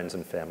 again, friends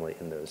and family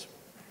in those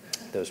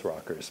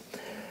rockers.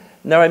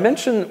 Now, I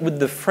mentioned with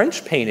the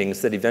French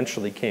paintings that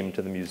eventually came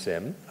to the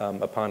museum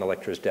upon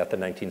Electra's death in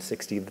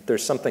 1960 that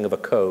there's something of a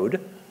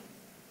code.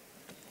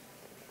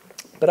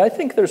 But I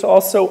think there's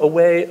also a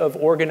way of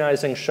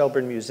organizing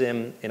Shelburne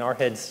Museum in our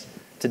heads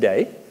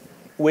today,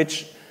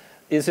 which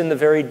is in the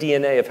very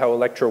DNA of how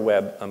Electra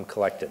Webb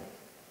collected.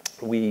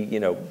 We,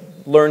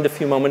 learned a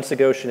few moments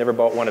ago she never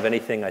bought one of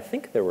anything. I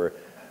think there were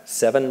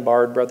 7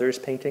 Bard Brothers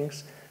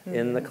paintings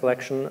in the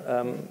collection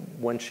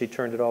when she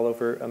turned it all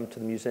over to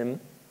the museum.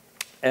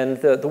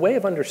 And the way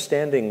of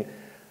understanding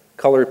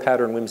color,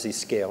 pattern, whimsy,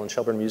 scale in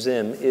Shelburne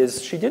Museum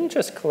is she didn't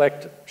just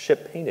collect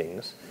ship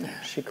paintings,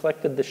 she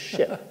collected the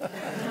ship.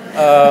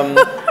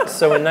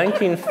 So in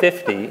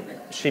 1950,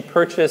 she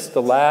purchased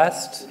the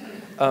last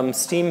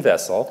steam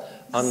vessel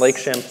on Lake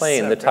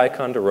Champlain, the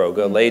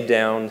Ticonderoga,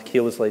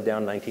 keel was laid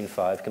down in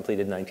 1905,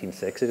 completed in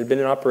 1906. It had been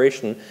in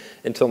operation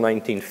until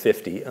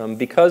 1950.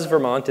 Because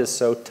Vermont is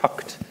so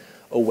tucked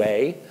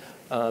away,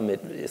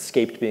 it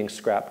escaped being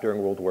scrapped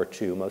during World War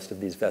II. Most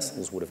of these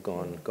vessels would have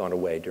gone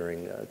away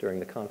during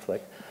the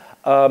conflict.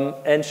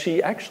 And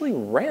she actually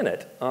ran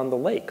it on the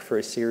lake for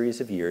a series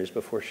of years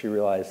before she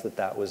realized that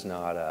that was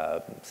not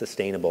a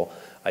sustainable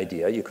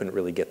idea. You couldn't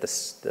really get the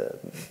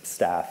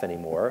staff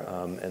anymore.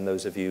 And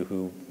those of you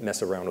who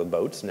mess around with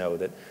boats know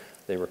that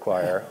they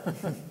require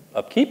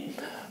upkeep,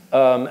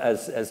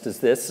 as does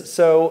this.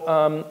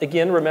 So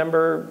again,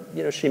 remember,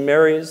 she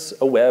marries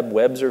a Webb.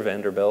 Webbs are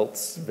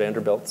Vanderbilts.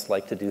 Vanderbilts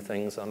like to do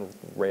things on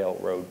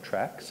railroad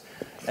tracks.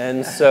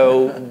 And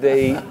so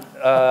they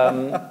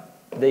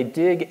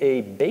dig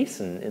a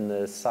basin in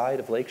the side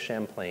of Lake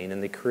Champlain,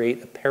 and they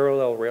create a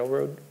parallel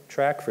railroad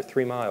track for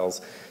 3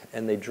 miles,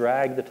 and they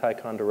drag the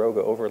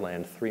Ticonderoga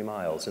overland 3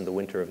 miles in the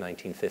winter of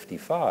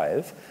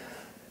 1955.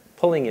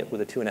 pulling it with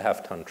a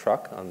 2.5-ton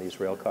truck on these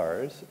rail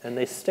cars, and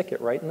they stick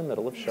it right in the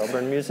middle of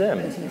Shelburne Museum.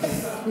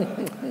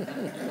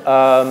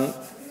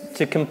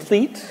 To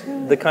complete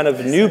the kind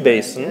of new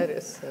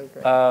basin,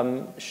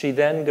 she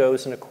then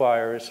goes and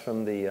acquires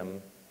from the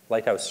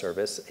Lighthouse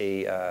Service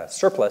a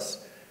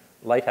surplus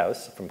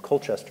lighthouse from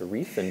Colchester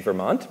Reef in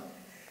Vermont,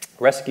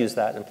 rescues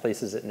that and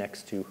places it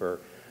next to her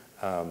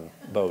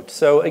boat.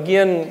 So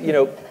again,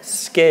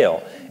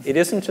 scale. It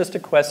isn't just a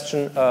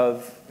question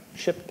of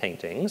ship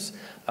paintings,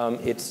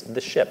 it's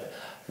the ship.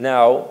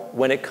 Now,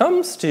 when it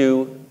comes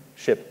to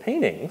ship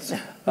paintings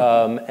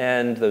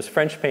and those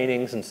French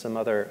paintings and some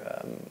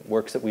other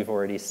works that we've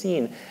already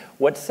seen,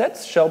 what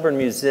sets Shelburne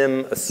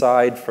Museum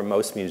aside from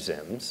most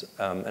museums,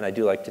 and I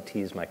do like to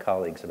tease my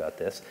colleagues about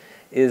this,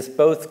 is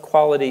both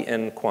quality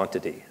and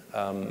quantity.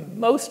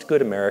 Most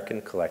good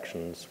American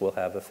collections will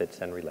have a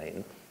Fitzhenry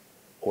Lane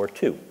or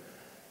two.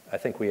 I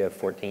think we have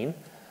 14.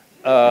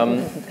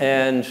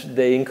 And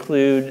they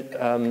include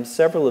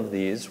several of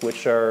these,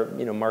 which are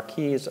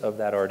marquees of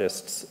that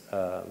artist's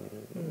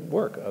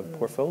work, of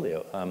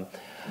portfolio.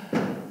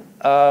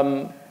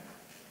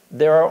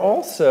 There are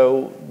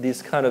also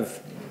these kind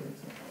of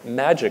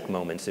magic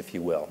moments, if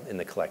you will, in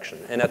the collection.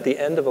 And at the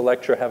end of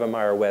Electra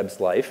Havemeyer Webb's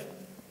life,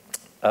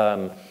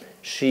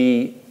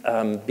 she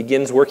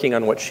begins working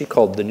on what she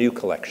called the new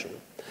collection.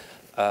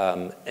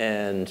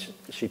 And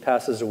she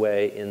passes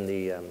away in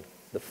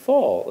the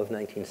fall of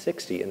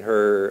 1960, and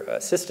her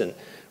assistant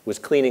was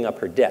cleaning up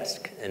her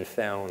desk and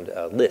found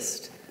a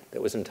list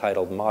that was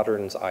entitled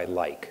Moderns I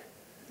Like.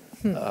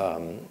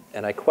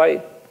 And I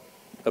quite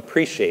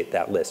appreciate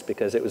that list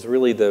because it was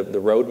really the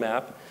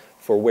roadmap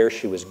for where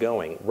she was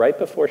going. Right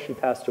before she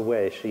passed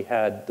away, she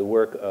had the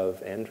work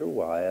of Andrew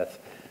Wyeth,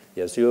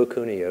 Yasuo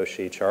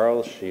Kuniyoshi,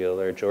 Charles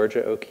Sheeler,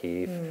 Georgia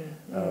O'Keeffe,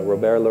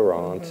 Robert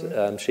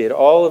Laurent. She had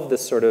all of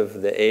this sort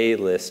of the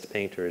A-list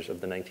painters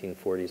of the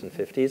 1940s and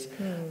 50s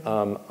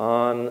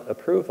on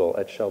approval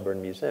at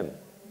Shelburne Museum.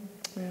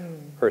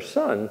 Her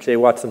son, J.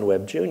 Watson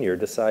Webb Jr.,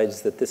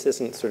 decides that this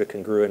isn't sort of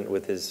congruent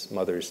with his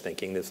mother's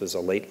thinking. This is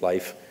a late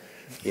life,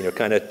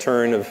 kind of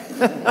turn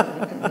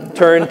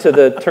to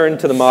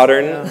the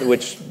modern,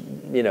 which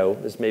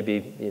is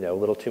maybe, a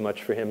little too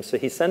much for him. So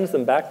he sends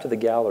them back to the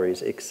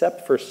galleries,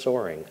 except for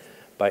Soaring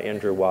by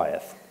Andrew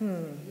Wyeth,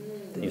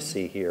 that you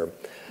see here.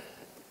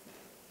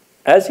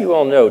 As you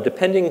all know,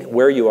 depending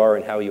where you are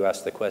and how you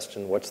ask the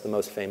question, what's the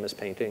most famous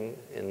painting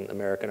in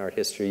American art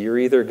history, you're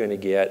either going to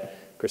get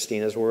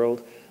Christina's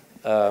World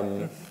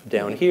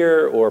down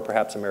here, or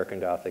perhaps American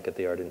Gothic at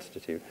the Art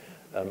Institute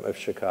of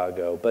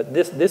Chicago. But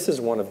this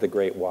is one of the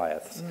great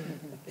Wyeths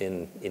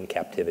in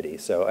captivity.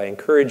 So I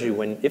encourage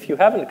you, if you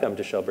haven't come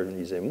to Shelburne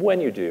Museum,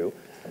 when you do,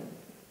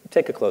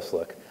 take a close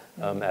look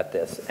at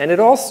this. And it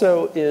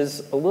also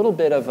is a little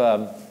bit of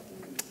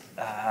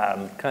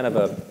kind of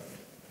a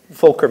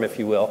fulcrum, if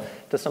you will,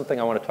 to something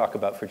I want to talk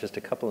about for just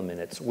a couple of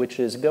minutes, which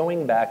is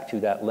going back to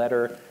that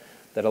letter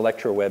that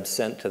Electra Webb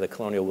sent to the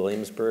Colonial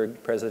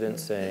Williamsburg president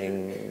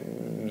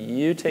saying,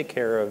 you take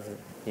care of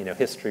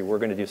history, we're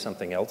going to do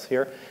something else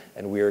here,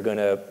 and we are going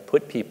to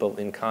put people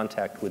in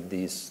contact with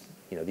these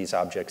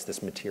objects,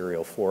 this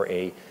material, for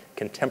a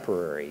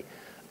contemporary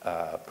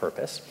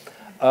purpose.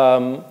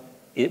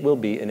 It will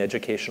be an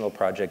educational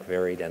project,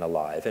 varied and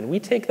alive. And we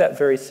take that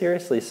very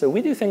seriously, so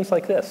we do things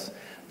like this.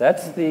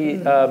 That's the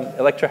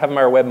Electra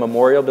Havemeyer Webb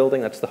Memorial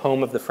Building. That's the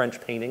home of the French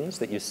paintings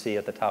that you see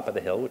at the top of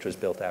the hill, which was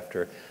built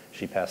after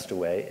she passed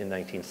away in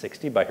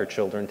 1960 by her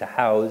children to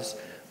house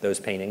those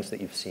paintings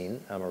that you've seen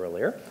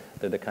earlier.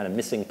 They're the kind of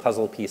missing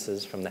puzzle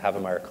pieces from the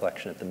Havemeyer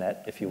collection at the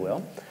Met, if you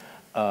will.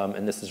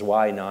 And this is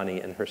why Nani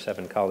and her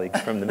 7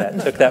 colleagues from the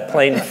Met took that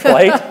plane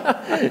flight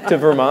to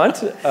Vermont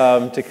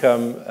to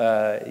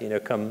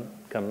come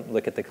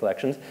look at the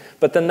collections.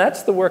 But then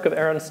that's the work of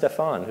Aaron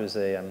Stefan, who's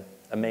a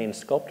Maine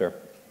sculptor,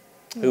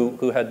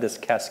 who had this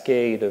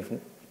cascade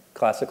of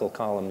classical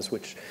columns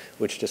which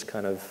just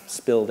kind of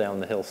spill down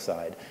the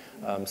hillside.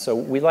 So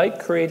we like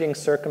creating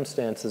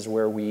circumstances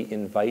where we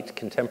invite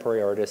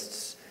contemporary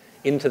artists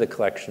into the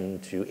collection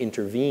to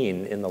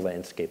intervene in the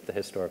landscape, the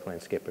historic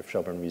landscape of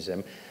Shelburne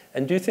Museum,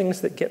 and do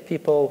things that get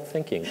people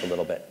thinking a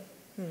little bit.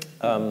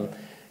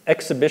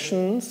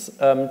 Exhibitions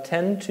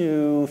tend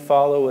to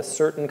follow a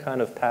certain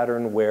kind of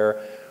pattern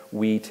where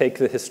we take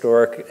the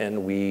historic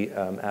and we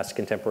ask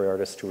contemporary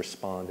artists to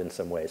respond in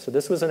some way. So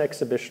this was an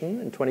exhibition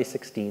in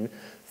 2016,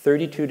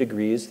 32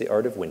 Degrees, The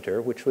Art of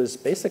Winter, which was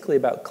basically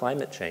about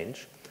climate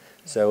change.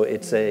 So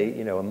it's a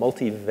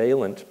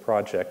multivalent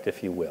project,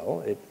 if you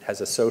will. It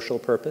has a social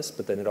purpose,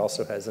 but then it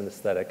also has an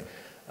aesthetic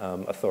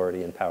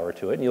authority and power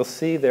to it. And you'll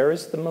see there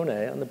is the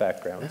Monet on the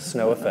background,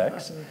 snow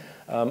effects.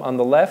 On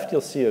the left, you'll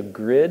see a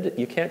grid.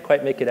 You can't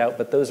quite make it out,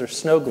 but those are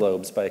snow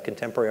globes by a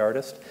contemporary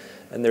artist.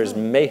 And there's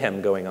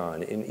mayhem going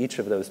on in each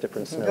of those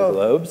different snow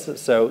globes.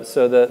 So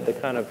the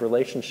kind of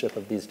relationship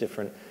of these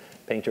different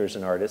painters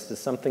and artists is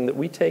something that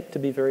we take to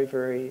be very,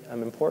 very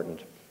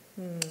important.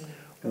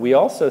 We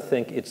also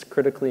think it's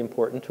critically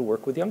important to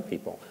work with young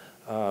people.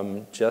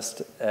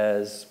 just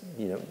as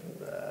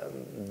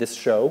this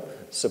show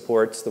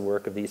supports the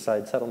work of the East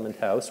Side Settlement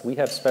House, we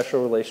have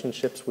special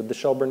relationships with the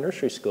Shelburne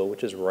Nursery School,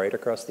 which is right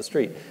across the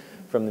street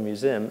from the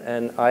museum.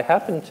 And I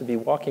happened to be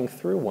walking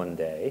through one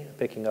day,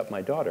 picking up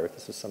my daughter,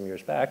 this was some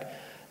years back,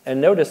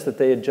 and noticed that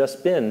they had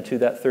just been to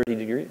that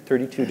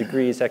 32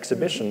 degrees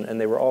exhibition,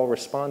 and they were all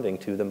responding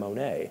to the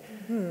Monet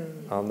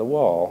on the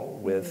wall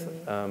with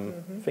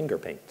finger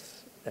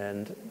paints.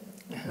 And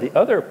the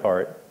other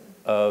part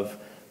of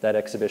that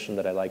exhibition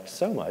that I liked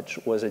so much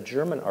was a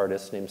German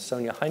artist named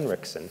Sonja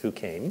Heinrichsen who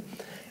came,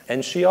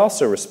 and she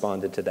also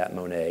responded to that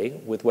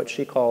Monet with what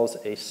she calls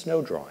a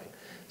snow drawing.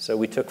 So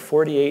we took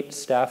 48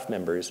 staff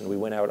members and we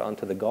went out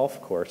onto the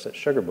golf course at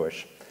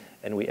Sugarbush,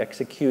 and we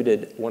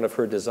executed one of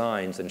her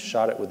designs and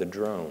shot it with a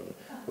drone,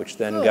 which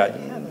then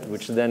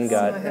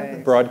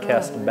got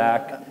broadcast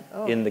back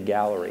in the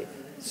gallery.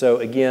 So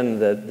again,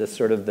 the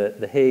sort of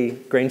the hay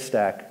grain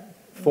stack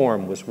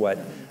form was what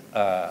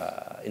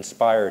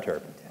inspired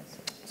her.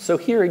 So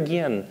here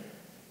again,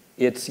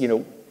 it's,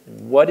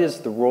 what is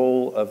the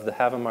role of the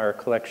Havemeyer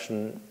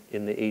collection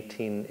in the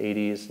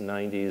 1880s,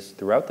 90s,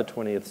 throughout the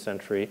 20th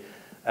century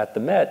at the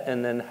Met,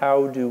 and then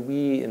how do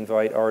we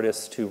invite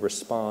artists to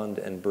respond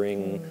and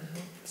bring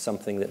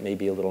something that may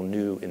be a little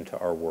new into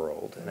our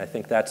world? And I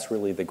think that's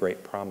really the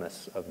great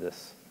promise of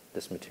this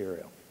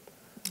material.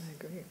 I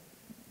agree.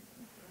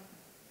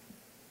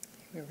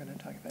 We were going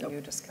to talk about new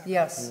discoveries.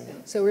 Yes.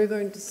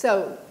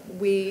 So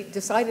we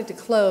decided to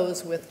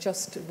close with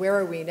just where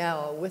are we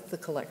now with the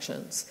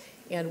collections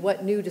and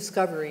what new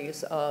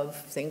discoveries of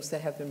things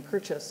that have been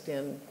purchased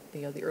in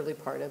the early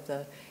part of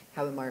the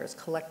Havemeyer's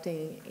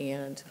collecting,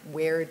 and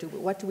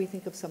what do we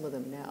think of some of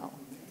them now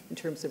in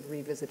terms of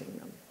revisiting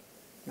them?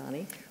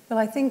 Nani? Well,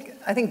 I think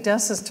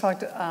Dess has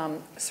talked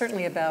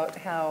certainly about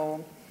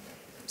how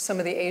some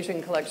of the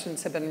Asian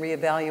collections have been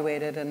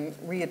reevaluated and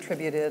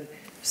reattributed.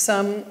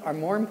 Some are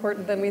more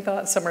important than we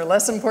thought. Some are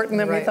less important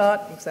than we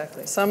thought.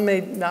 Exactly. Some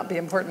may not be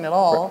important at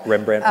all.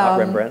 Rembrandt, not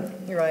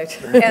Rembrandt. Right.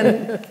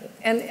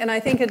 And I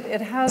think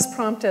it has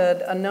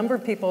prompted a number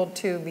of people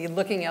to be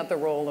looking at the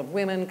role of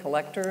women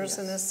collectors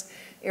in this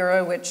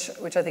era, which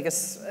I think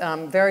is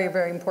very,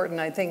 very important.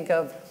 I think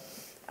of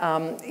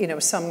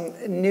some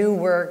new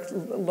work.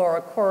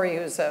 Laura Corey,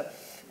 who's a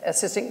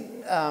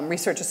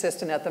research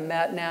assistant at the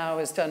Met now,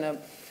 has done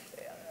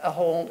a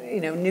whole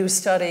new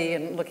study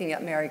and looking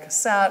at Mary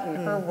Cassatt and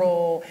her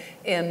role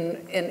in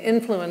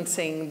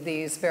influencing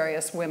these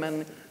various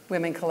women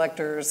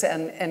collectors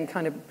and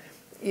kind of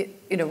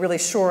really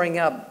shoring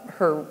up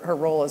her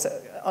role as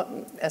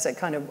a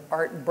kind of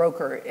art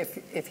broker,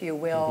 if you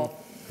will.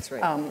 That's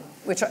right.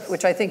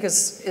 Which I think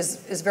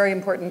is very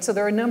important. So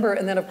there are a number,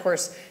 and then of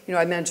course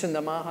I mentioned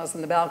the Mahas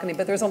and the balcony,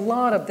 but there's a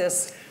lot of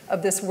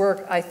this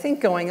work I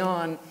think going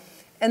on,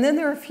 and then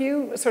there are a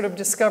few sort of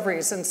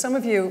discoveries, and some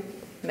of you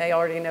may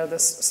already know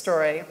this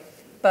story,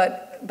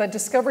 but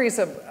discoveries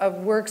of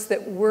works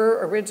that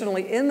were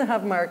originally in the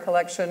Havemeyer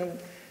collection,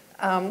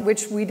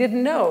 which we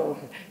didn't know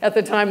at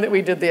the time that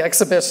we did the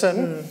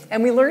exhibition,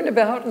 and we learned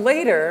about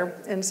later,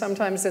 and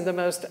sometimes in the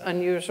most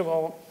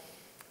unusual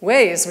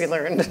ways we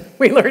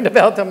learned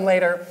about them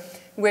later,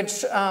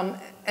 which,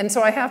 and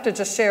so I have to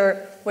just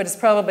share what is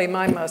probably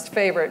my most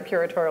favorite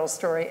curatorial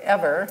story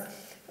ever,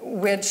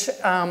 which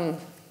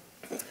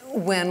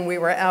when we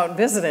were out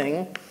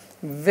visiting,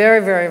 very,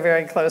 very,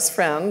 very close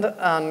friend,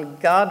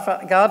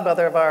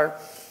 godmother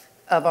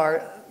of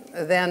our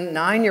then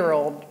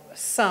 9-year-old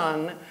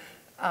son,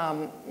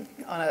 on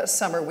a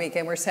summer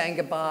weekend, we're saying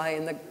goodbye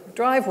in the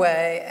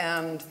driveway,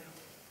 and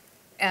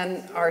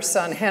our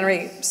son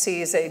Henry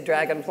sees a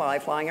dragonfly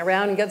flying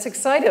around and gets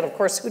excited. Of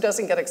course, who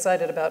doesn't get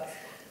excited about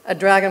a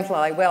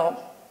dragonfly?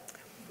 Well,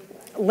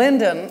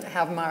 Lyndon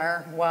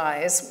Havemeyer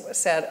Wise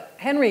said,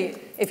 "Henry,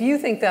 if you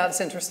think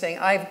that's interesting,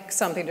 I have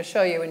something to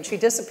show you." And she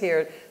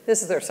disappeared.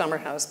 This is their summer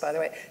house, by the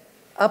way,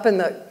 up in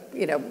the,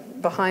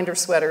 behind her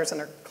sweaters and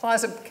her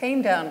closet,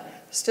 came down,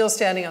 still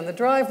standing on the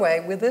driveway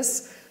with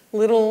this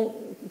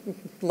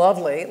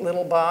lovely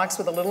little box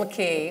with a little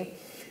key,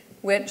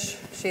 which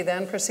she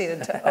then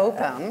proceeded to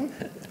open.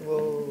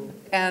 Whoa.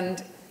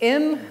 And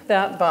in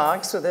that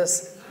box with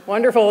this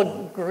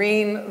wonderful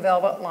green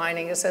velvet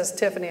lining, it says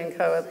Tiffany &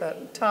 Co. at the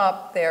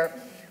top there,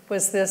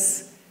 was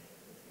this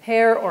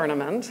hair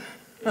ornament.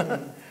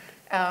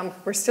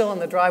 We're still on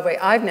the driveway.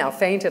 I've now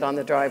fainted on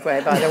the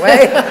driveway, by the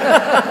way.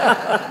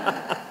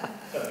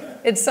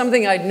 It's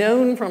something I'd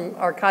known from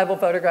archival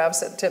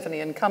photographs at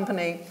Tiffany &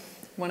 Company,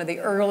 one of the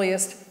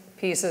earliest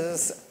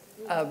pieces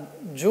of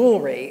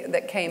jewelry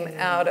that came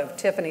out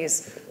of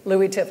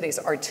Louis Tiffany's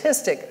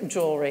artistic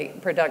jewelry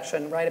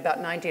production right about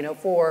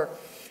 1904.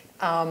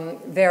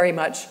 Very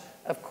much,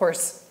 of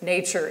course,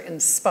 nature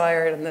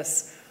inspired, and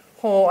this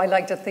whole, I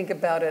like to think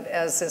about it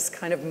as this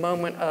kind of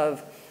moment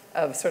of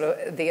sort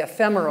of the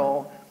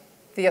ephemeral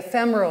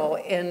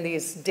in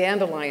these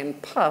dandelion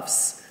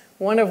puffs,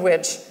 one of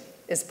which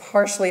is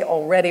partially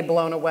already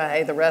blown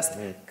away, the rest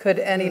could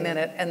any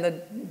minute, and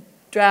the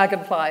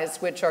dragonflies,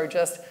 which are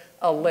just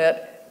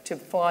alit to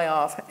fly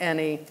off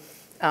any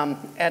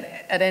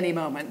at any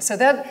moment. So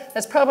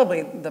that's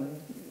probably the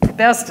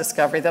best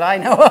discovery that I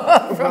know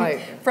of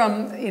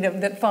from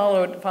that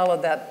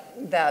followed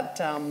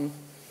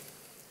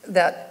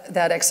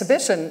that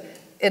exhibition.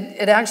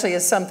 It actually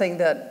is something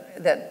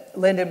that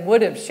Lyndon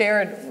would have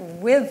shared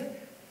with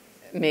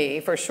me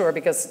for sure,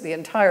 because the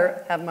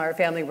entire Havemeyer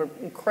family were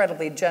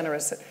incredibly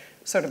generous,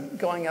 sort of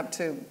going up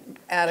to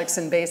attics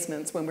and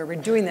basements when we were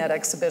doing that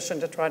exhibition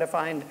to try to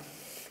find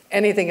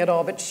anything at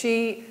all. But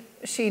she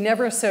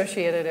never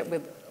associated it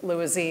with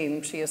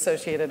Louisine. She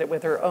associated it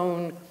with her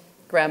own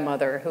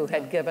grandmother, who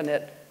had given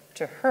it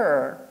to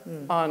her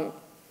on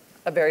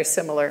a very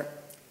similar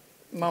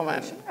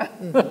moment.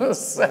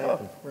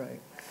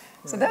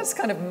 So that's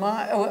kind of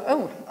my.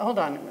 Hold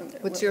on.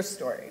 What's your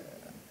story?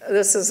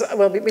 This is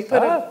we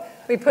put up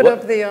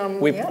the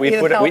we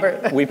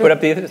put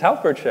up the Edith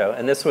Halpert show,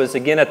 and this was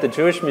again at the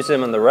Jewish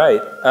Museum on the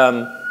right.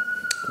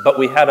 But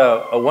we had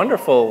a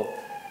wonderful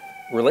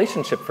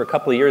relationship for a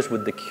couple of years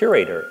with the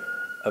curator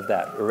of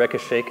that, Rebecca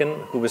Shakin,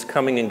 who was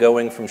coming and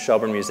going from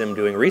Shelburne Museum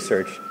doing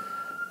research.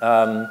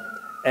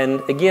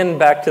 And again,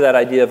 back to that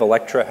idea of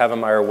Electra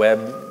Havemeyer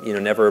Webb,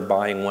 never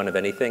buying one of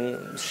anything.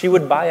 She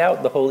would buy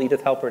out the whole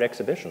Edith Halpert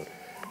exhibition.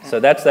 So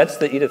that's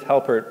the Edith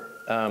Halpert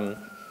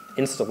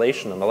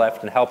installation on the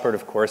left. And Halpert,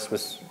 of course,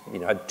 was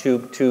had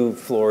two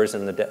floors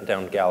in the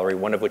down gallery,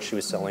 one of which she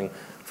was selling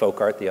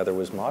folk art, the other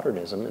was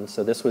modernism. And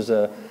so this was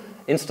a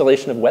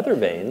installation of weather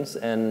vanes,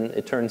 and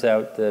it turns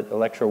out that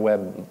Electra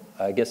Webb,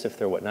 I guess if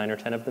there were 9 or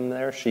 10 of them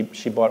there, she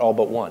bought all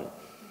but one.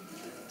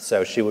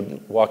 So she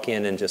would walk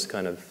in and just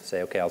kind of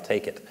say, okay, I'll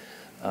take it.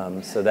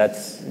 So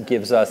that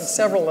gives us...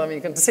 Several of them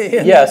you can see.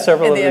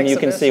 Several of them you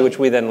can see, which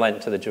we then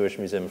lent to the Jewish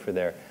Museum for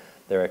their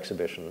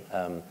exhibition.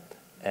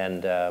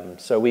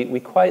 So we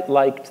quite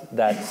liked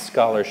that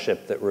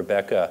scholarship that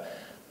Rebecca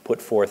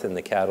put forth in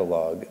the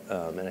catalog,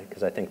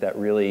 because I think that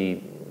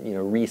really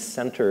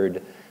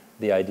recentered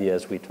the idea,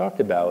 as we talked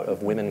about,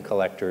 of women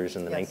collectors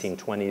in the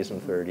 1920s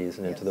and 30s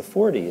and into the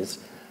 40s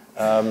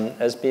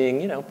as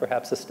being,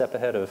 perhaps a step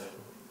ahead of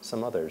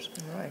some others,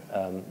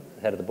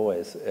 ahead of the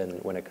boys, and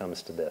when it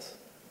comes to this.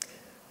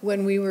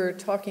 When we were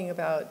talking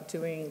about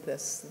doing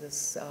this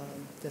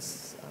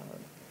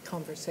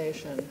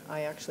conversation,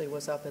 I actually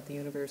was up at the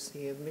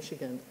University of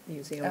Michigan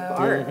Museum of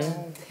Art.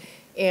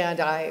 And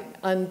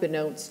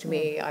unbeknownst to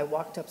me, I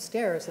walked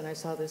upstairs and I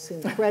saw this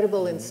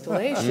incredible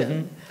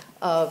installation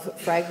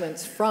of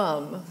fragments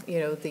from,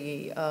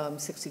 the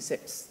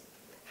 66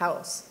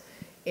 house.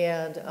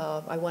 And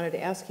I wanted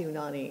to ask you,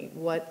 Nani,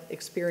 what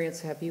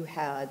experience have you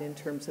had in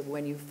terms of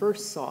when you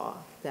first saw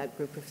that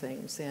group of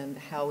things and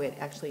how it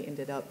actually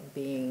ended up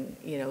being,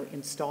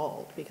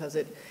 installed? Because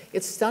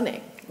it's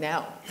stunning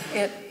now.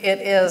 It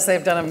is.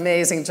 They've done an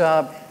amazing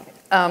job.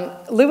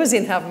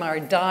 Louisine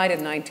Havemeyer died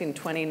in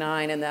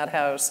 1929 in that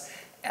house,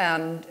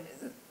 and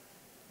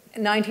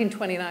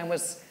 1929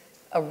 was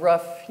a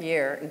rough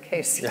year, in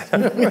case you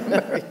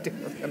remember. I do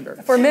remember.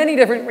 For many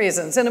different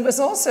reasons, and it was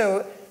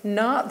also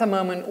not the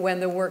moment when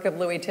the work of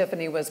Louis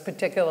Tiffany was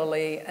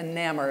particularly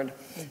enamored.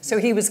 So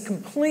he was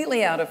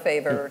completely out of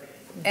favor,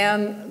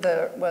 and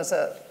there was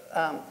a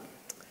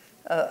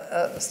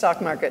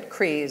stock market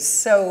craze.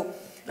 So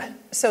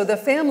the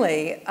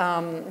family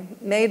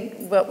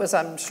made what was,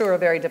 I'm sure, a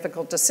very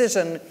difficult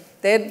decision.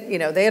 They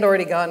had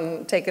already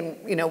taken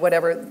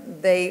whatever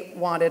they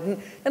wanted.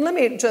 And let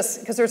me just,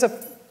 because there's a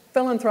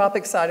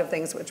philanthropic side of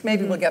things, which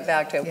maybe we'll get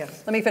back to.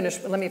 Yes. Let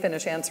me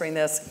finish answering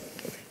this.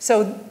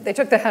 So they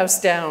took the house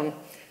down,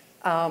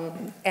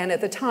 and at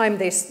the time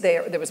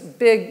there was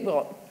big,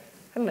 well,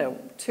 I don't know,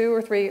 2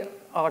 or 3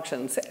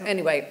 auctions.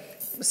 Anyway,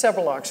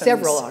 several auctions.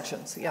 Several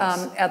auctions,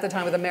 yes. At the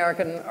time with the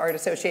American Art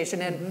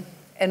Association,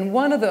 and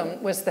one of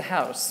them was the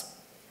house.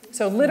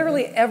 So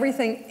literally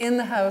everything in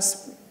the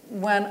house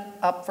went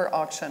up for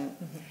auction.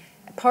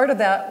 Part of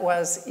that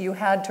was you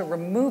had to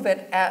remove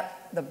it at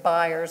the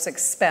buyer's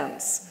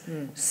expense.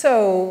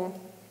 So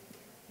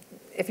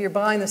if you're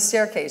buying the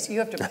staircase, you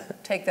have to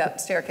take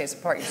that staircase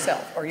apart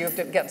yourself, or you have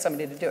to get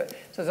somebody to do it.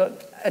 So there's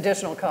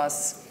additional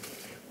costs.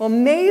 Well,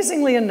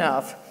 amazingly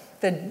enough,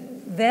 the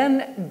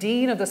then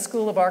dean of the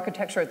School of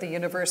Architecture at the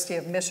University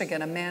of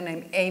Michigan, a man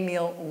named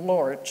Emil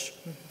Lorch,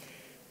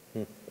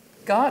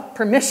 got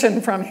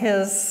permission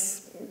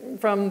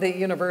from the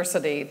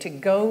university to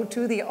go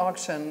to the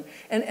auction.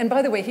 And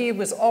by the way, he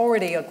was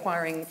already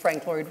acquiring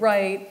Frank Lloyd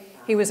Wright.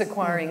 He was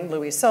acquiring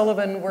Louis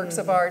Sullivan works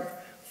of art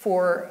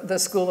for the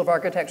School of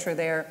Architecture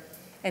there.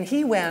 And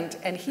he went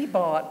and he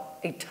bought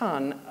a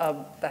ton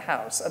of the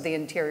house, of the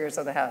interiors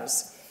of the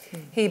house.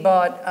 He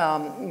bought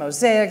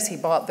mosaics. He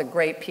bought the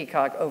great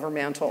peacock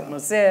overmantel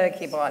mosaic.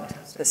 He bought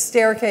the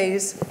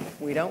staircase.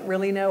 We don't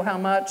really know how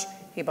much.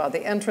 He bought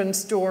the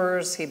entrance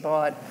doors. He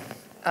bought,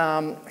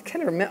 I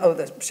can't remember,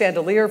 the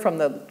chandelier from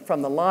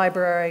the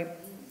library.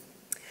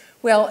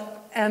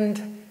 Well,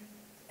 and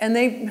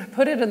they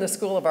put it in the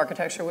School of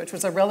Architecture, which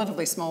was a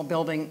relatively small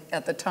building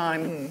at the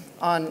time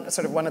on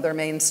sort of one of their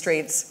main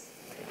streets.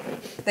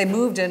 They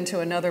moved into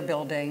another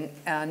building,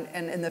 and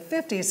in the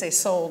 50s, they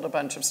sold a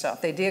bunch of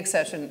stuff. They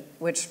deaccessioned,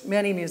 which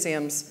many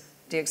museums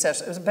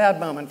deaccession. It was a bad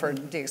moment for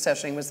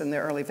deaccessioning, was in the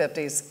early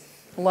 50s.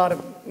 A lot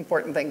of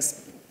important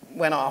things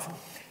went off,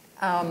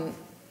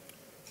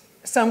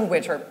 some of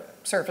which are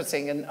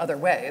surfacing in other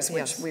ways,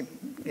 which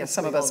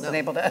some of us have been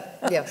able to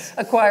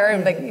acquire,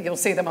 and you'll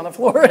see them on the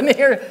floor in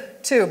here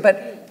too.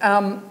 But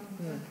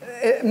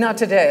not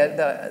today,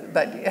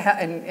 but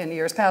in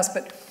years past.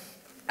 But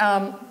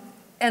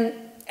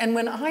and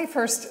when I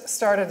first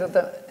started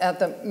at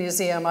the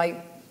museum,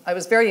 I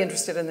was very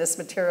interested in this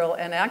material,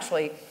 and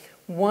actually,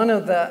 one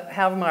of the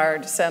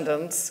Havemeyer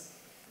descendants'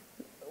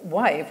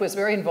 wife was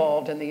very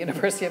involved in the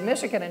University of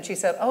Michigan, and she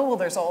said, oh, well,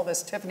 there's all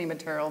this Tiffany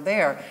material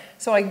there.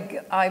 So I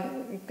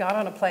got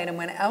on a plane and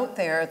went out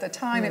there. At the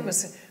time, it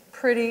was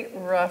pretty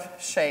rough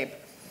shape.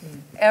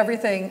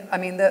 Everything, I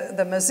mean,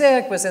 the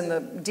mosaic was in the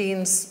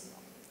dean's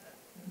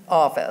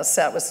office.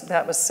 That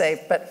was safe,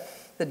 but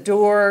the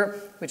door,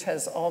 which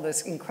has all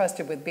this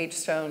encrusted with beach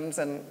stones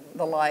and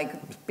the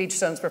like, beach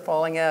stones were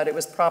falling out. It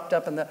was propped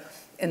up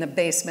in the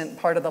basement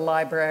part of the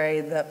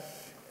library.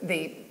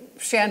 The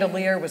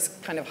chandelier was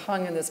kind of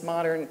hung in this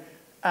modern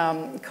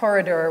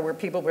corridor where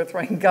people were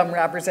throwing gum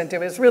wrappers into. It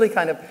was really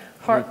kind of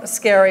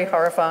scary,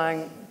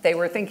 horrifying. They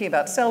were thinking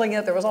about selling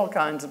it. There was all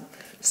kinds of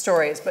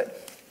stories.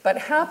 But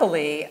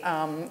happily,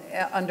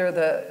 under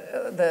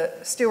the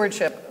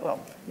stewardship,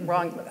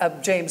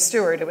 of James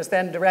Stewart, who was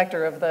then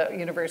director of the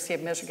University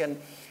of Michigan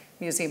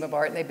Museum of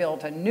Art, and they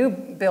built a new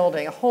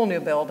building, a whole new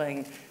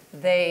building.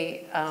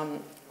 They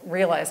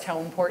realized how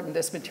important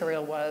this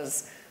material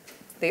was.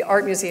 The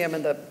Art Museum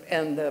and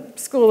the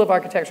School of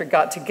Architecture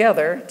got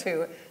together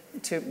to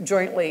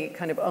jointly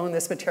kind of own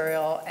this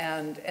material,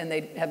 and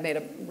they have made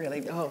a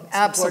really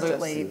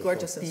absolutely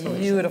gorgeous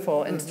installation.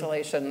 Beautiful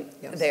installation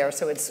there.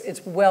 So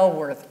it's well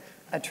worth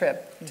a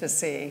trip to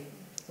see.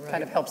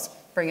 Kind of helps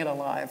bring it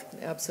alive.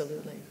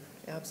 Absolutely,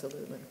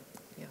 absolutely,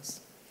 yes.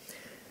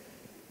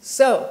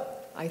 So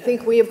I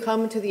think we have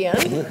come to the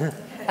end,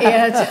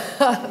 and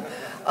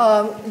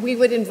we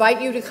would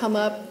invite you to come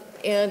up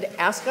and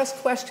ask us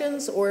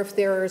questions, or if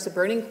there's a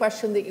burning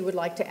question that you would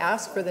like to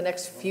ask for the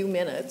next few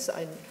minutes,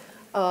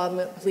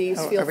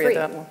 please feel free.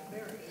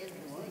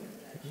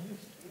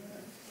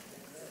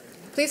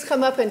 Please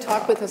come up and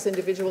talk with us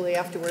individually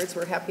afterwards.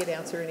 We're happy to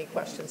answer any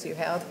questions you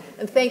have.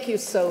 And thank you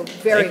so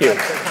very much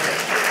for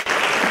coming.